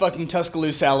is not fucking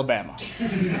Tuscaloosa, Alabama.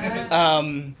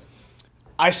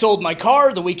 I sold my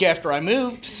car the week after I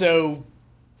moved, so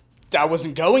I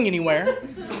wasn't going anywhere.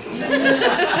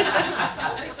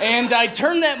 And I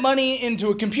turned that money into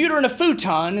a computer and a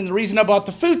futon, and the reason I bought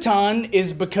the futon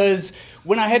is because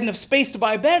when I had enough space to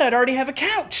buy a bed, I'd already have a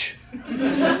couch.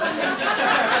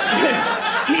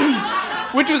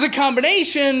 which was a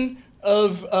combination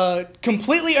of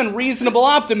completely unreasonable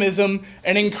optimism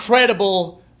and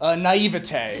incredible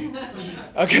naivete.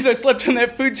 Because I slept on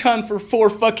that futon for 4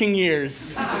 fucking years.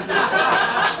 So,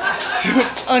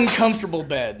 uncomfortable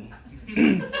bed.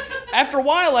 After a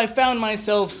while, I found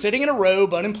myself sitting in a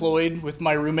robe, unemployed, with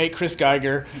my roommate Chris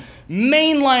Geiger,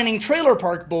 mainlining Trailer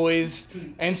Park Boys,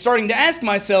 and starting to ask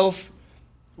myself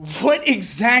what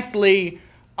exactly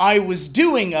I was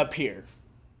doing up here.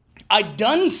 I'd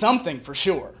done something for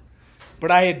sure,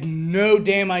 but I had no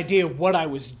damn idea what I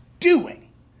was doing.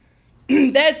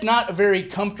 That's not a very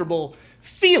comfortable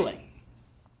feeling.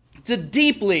 It's a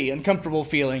deeply uncomfortable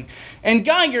feeling. And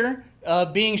Geiger,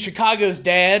 being Chicago's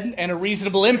dad and a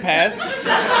reasonable empath,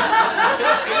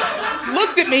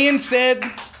 looked at me and said,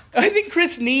 I think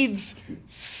Chris needs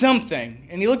something.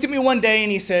 And he looked at me one day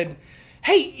and he said,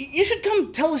 hey, you should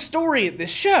come tell a story at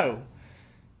this show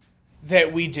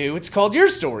that we do. It's called Your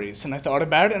Stories. And I thought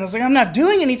about it and I was like, I'm not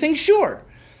doing anything, sure.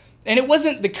 And it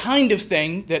wasn't the kind of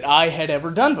thing that I had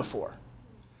ever done before.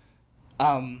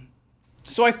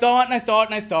 So I thought and I thought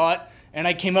and I thought, and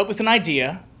I came up with an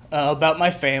idea about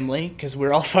my family, because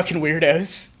we're all fucking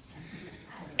weirdos.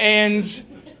 And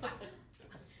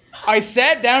I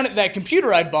sat down at that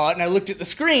computer I'd bought, and I looked at the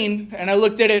screen, and I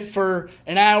looked at it for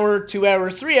an hour, 2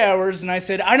 hours, 3 hours, and I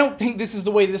said, I don't think this is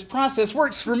the way this process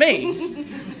works for me.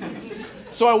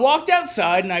 So I walked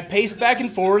outside, and I paced back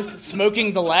and forth,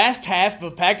 smoking the last half of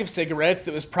a pack of cigarettes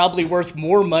that was probably worth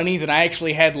more money than I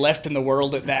actually had left in the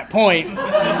world at that point.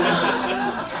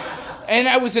 And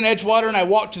I was in Edgewater, and I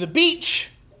walked to the beach,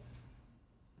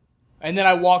 and then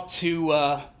I walked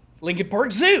to Lincoln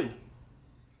Park Zoo.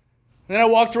 And then I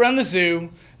walked around the zoo,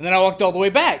 and then I walked all the way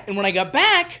back. And when I got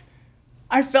back,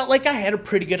 I felt like I had a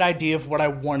pretty good idea of what I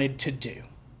wanted to do.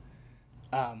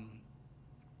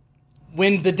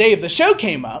 When the day of the show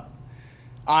came up,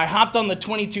 I hopped on the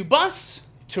 22 bus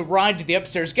to ride to the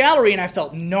upstairs gallery, and I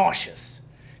felt nauseous.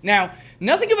 Now,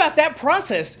 nothing about that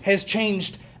process has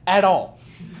changed at all.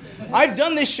 I've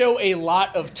done this show a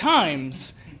lot of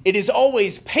times. It is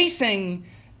always pacing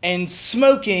and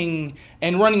smoking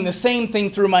and running the same thing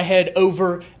through my head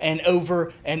over and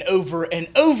over and over and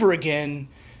over again,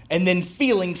 and then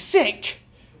feeling sick,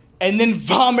 and then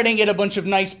vomiting at a bunch of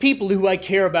nice people who I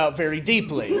care about very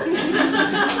deeply.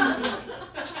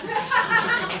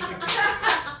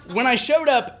 When I showed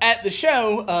up at the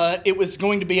show, it was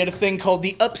going to be at a thing called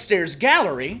the Upstairs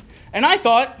Gallery, and I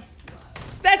thought,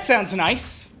 that sounds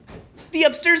nice. The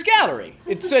Upstairs Gallery.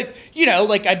 It's a,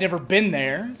 like I'd never been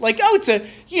there. Like, oh, it's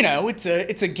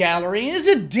a gallery. It's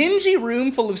a dingy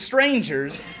room full of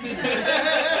strangers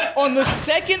on the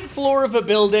second floor of a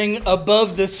building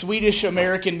above the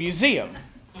Swedish-American Museum.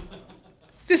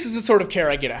 This is the sort of care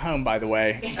I get at home, by the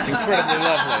way. It's incredibly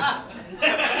lovely.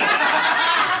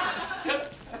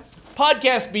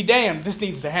 Podcast be damned, this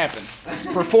needs to happen. It's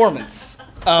performance.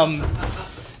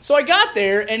 So I got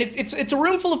there, and it's a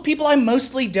room full of people I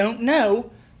mostly don't know.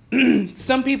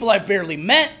 Some people I've barely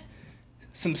met,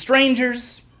 some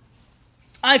strangers.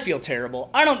 I feel terrible.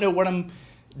 I don't know what I'm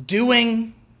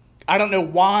doing. I don't know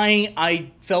why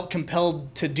I felt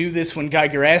compelled to do this when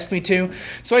Geiger asked me to.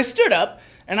 So I stood up,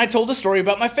 and I told a story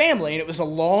about my family, and it was a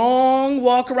long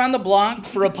walk around the block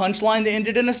for a punchline that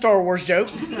ended in a Star Wars joke.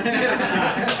 But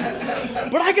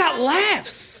I got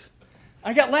laughs.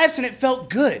 And it felt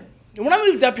good. When I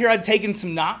moved up here, I'd taken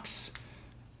some knocks,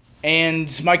 and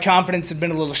my confidence had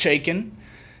been a little shaken,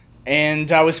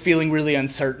 and I was feeling really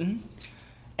uncertain.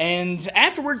 And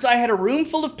afterwards, I had a room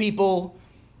full of people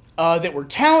that were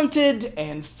talented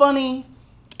and funny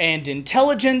and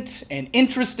intelligent and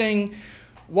interesting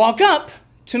walk up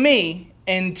to me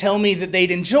and tell me that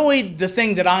they'd enjoyed the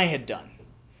thing that I had done.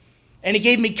 And it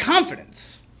gave me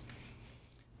confidence.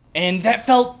 And that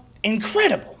felt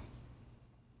incredible.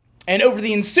 And over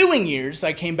the ensuing years,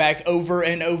 I came back over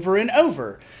and over and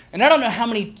over. And I don't know how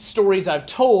many stories I've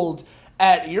told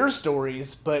at Your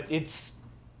Stories, but it's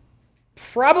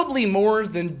probably more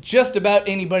than just about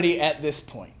anybody at this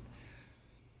point.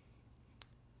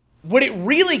 What it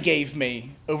really gave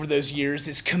me over those years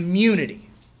is community.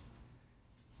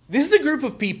 This is a group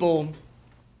of people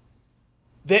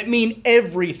that mean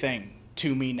everything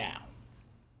to me now.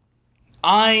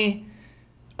 I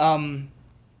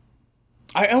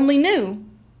only knew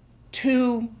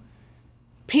 2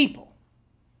 people.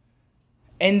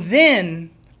 And then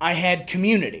I had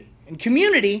community. And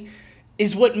community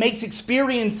is what makes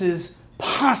experiences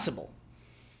possible.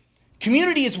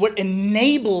 Community is what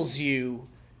enables you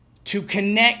to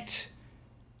connect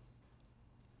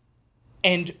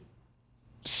and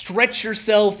stretch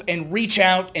yourself and reach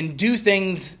out and do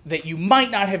things that you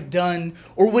might not have done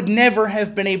or would never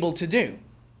have been able to do.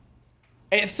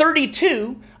 At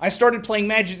 32, I started playing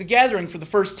Magic the Gathering for the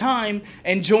first time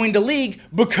and joined a league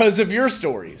because of your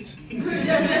stories.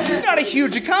 It's not a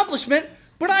huge accomplishment,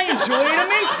 but I enjoy it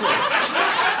immensely.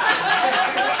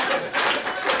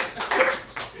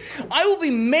 I will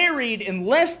be married in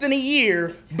less than a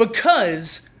year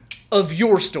because of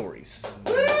your stories.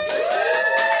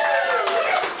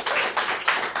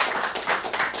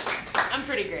 I'm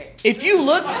pretty great. If you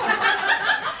look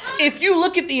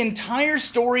at the entire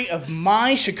story of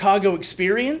my Chicago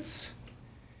experience,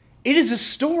 it is a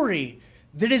story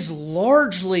that is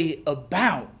largely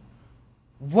about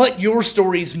what your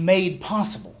stories made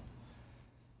possible.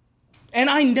 And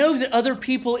I know that other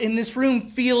people in this room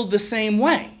feel the same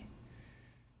way.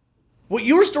 What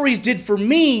your stories did for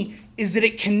me is that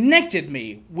it connected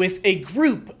me with a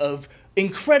group of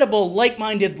incredible,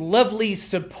 like-minded, lovely,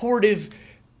 supportive,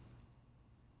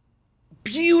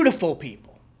 beautiful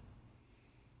people.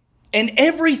 And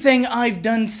everything I've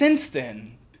done since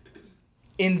then,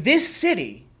 in this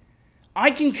city,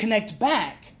 I can connect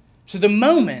back to the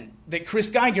moment that Chris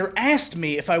Geiger asked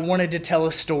me if I wanted to tell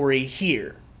a story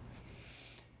here.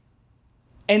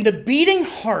 And the beating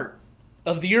heart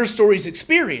of the Your Stories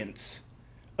experience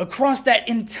across that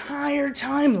entire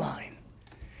timeline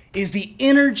is the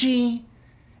energy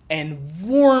and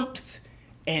warmth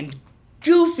and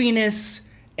goofiness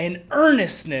and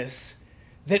earnestness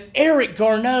that Eric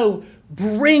Garneau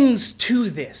brings to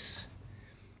this.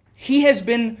 He has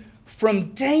been,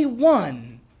 from day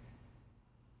one,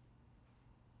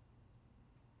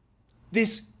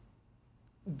 this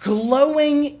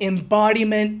glowing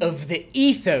embodiment of the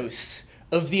ethos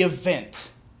of the event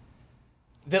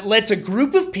that lets a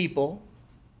group of people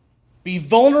be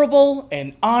vulnerable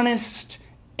and honest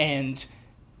and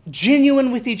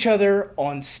genuine with each other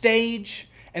on stage.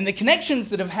 And the connections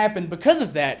that have happened because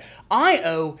of that, I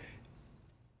owe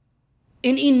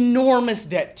an enormous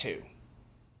debt to.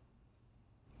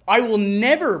 I will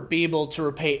never be able to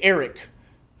repay Eric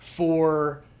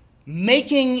for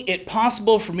making it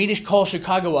possible for me to call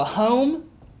Chicago a home,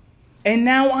 and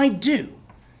now I do.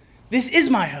 This is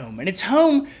my home, and it's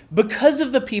home because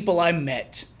of the people I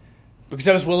met, because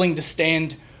I was willing to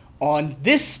stand on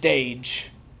this stage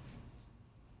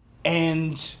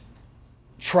and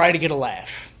try to get a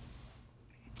laugh.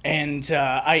 And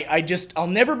I'll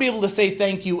never be able to say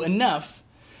thank you enough,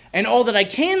 and all that I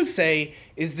can say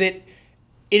is that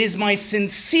it is my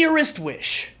sincerest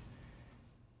wish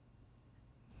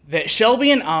that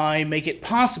Shelby and I make it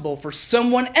possible for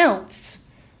someone else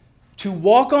to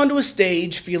walk onto a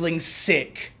stage feeling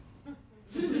sick.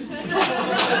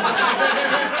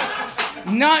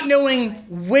 Not knowing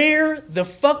where the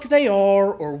fuck they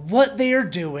are or what they are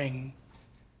doing.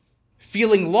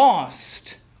 Feeling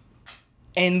lost.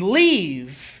 And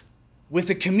leave with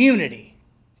a community.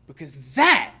 Because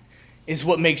that is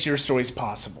what makes your stories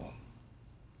possible.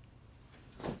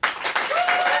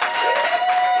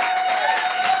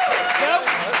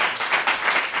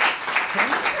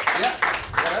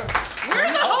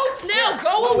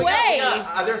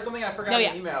 There's something I forgot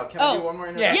in the email. Can I do one more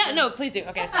introduction? Yeah, no, please do.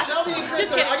 Okay. Shelby and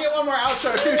Chris, I get one more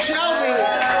outro too. Shelby,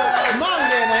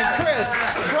 Mongan, and Chris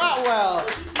Crotwell.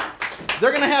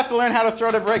 They're going to have to learn how to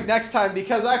throw to break next time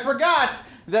because I forgot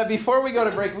that before we go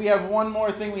to break, we have one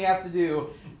more thing we have to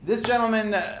do. This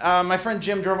gentleman, my friend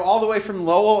Jim, drove all the way from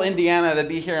Lowell, Indiana to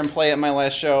be here and play at my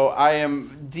last show. I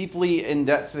am deeply in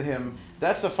debt to him.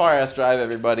 That's a far-ass drive,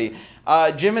 everybody.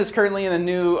 Jim is currently in a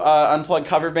new Unplugged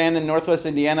cover band in Northwest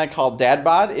Indiana called Dad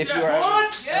Bod. If you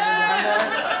are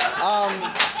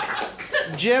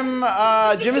Jim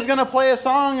is going to play a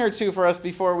song or two for us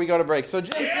before we go to break. So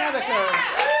Jim Snedeker,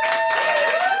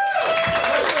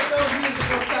 let's get those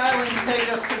musical stylings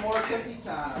take us to more cookie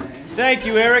time. Thank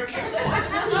you, Eric.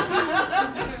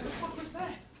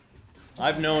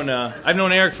 I've known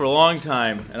Eric for a long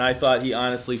time, and I thought he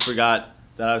honestly forgot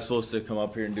that I was supposed to come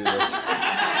up here and do this.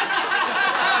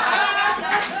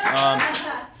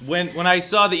 When I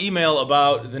saw the email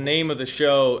about the name of the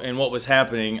show and what was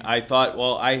happening, I thought,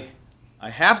 well, I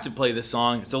have to play this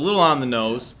song. It's a little on the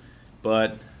nose,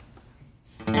 but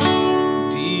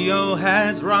Dio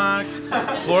has rocked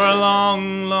for a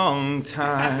long, long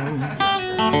time.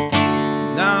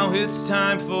 Now it's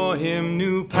time for him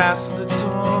to pass the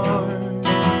torch.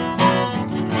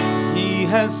 He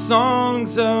has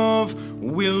songs of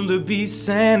wildebeests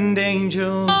and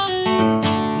angels.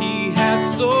 He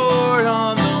has soared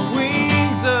on the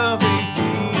wings of a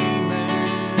demon.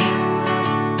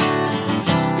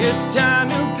 It's time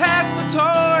to pass the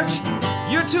torch.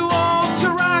 You're too old to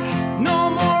rock. No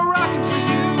more rocking for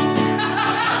you.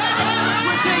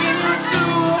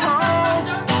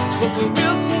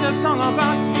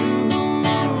 about you,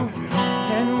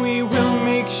 and we will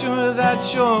make sure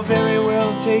that you're very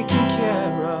well taken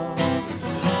care of.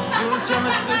 You'll tell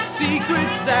us the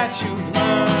secrets that you've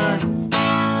learned.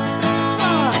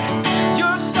 Fuck,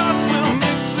 your sauce will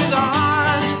mix with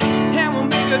ours, and we'll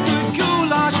make a good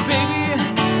goulash, baby.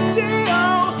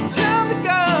 Dio, time to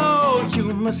go.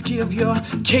 You must give your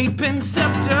cape and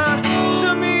scepter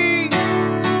to me,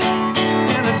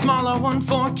 and a smaller one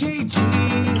for KG.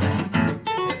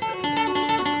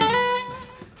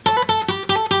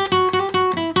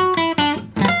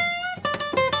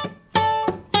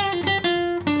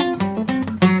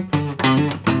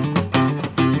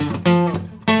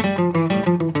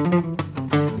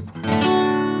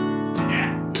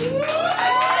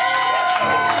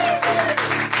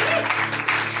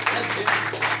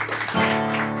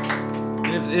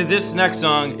 This next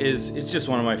song it's just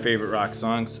one of my favorite rock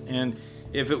songs, and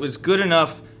if it was good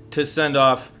enough to send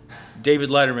off David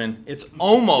Letterman, it's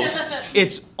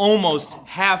almost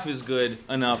half as good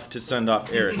enough to send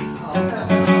off Eric.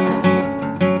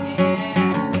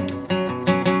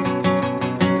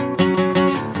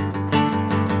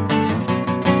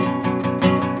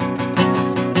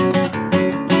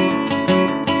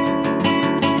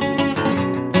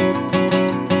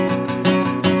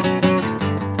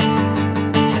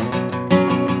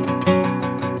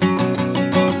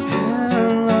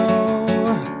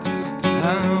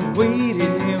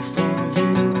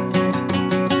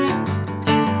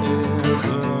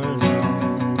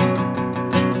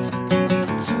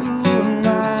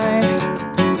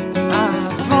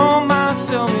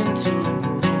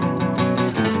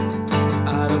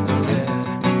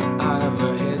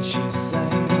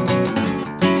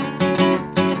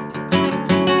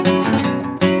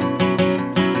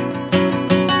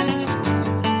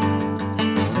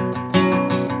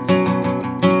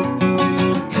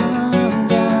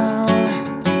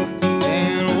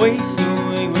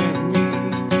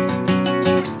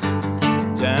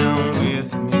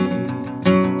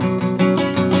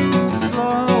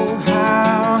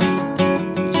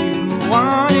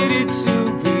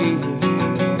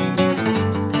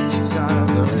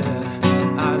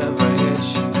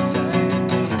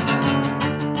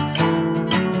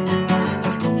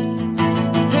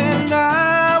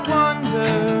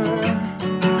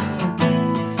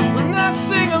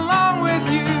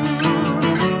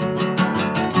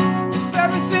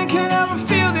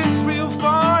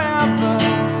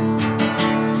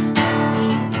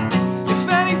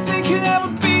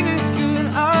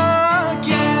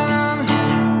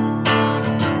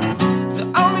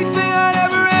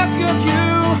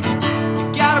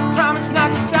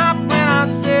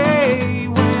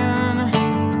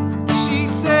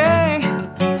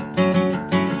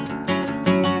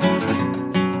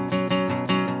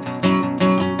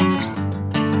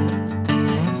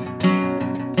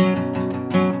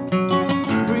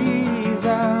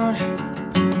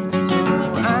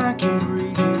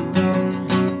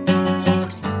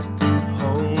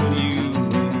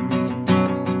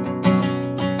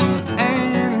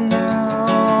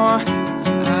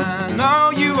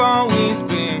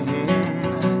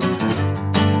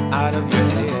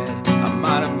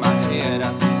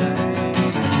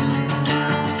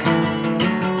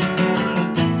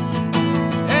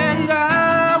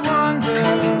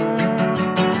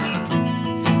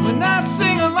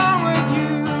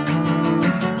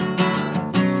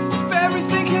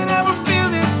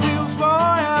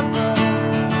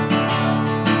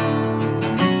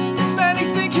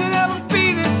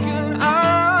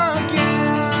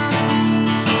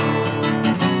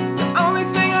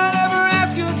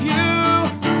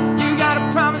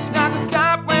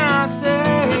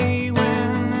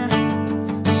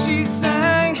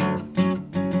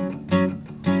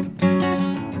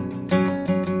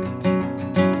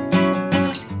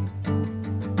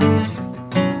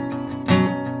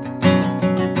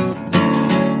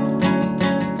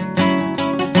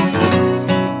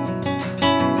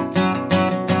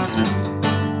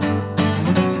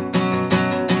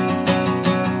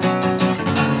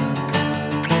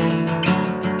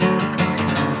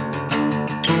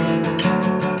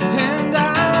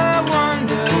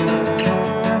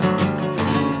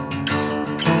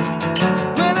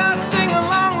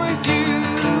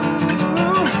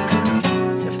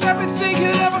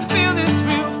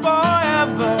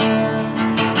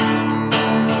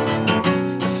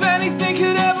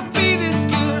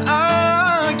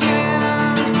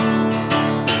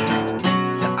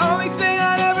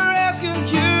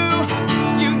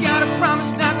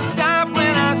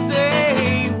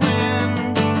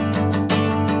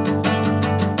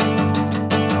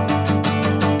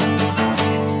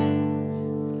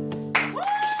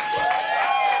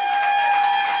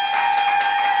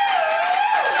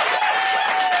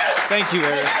 Thank you,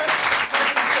 Eric.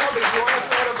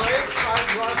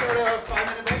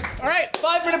 All right,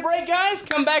 5-minute break, guys.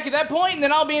 Come back at that point, and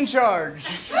then I'll be in charge.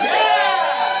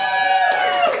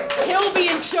 He'll be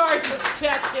in charge of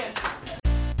section.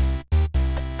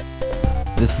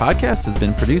 This podcast has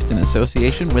been produced in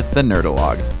association with the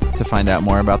Nerdologues. To find out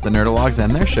more about the Nerdologues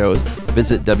and their shows,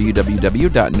 visit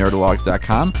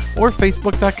www.nerdologues.com or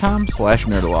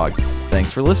facebook.com/nerdologues.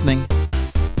 Thanks for listening.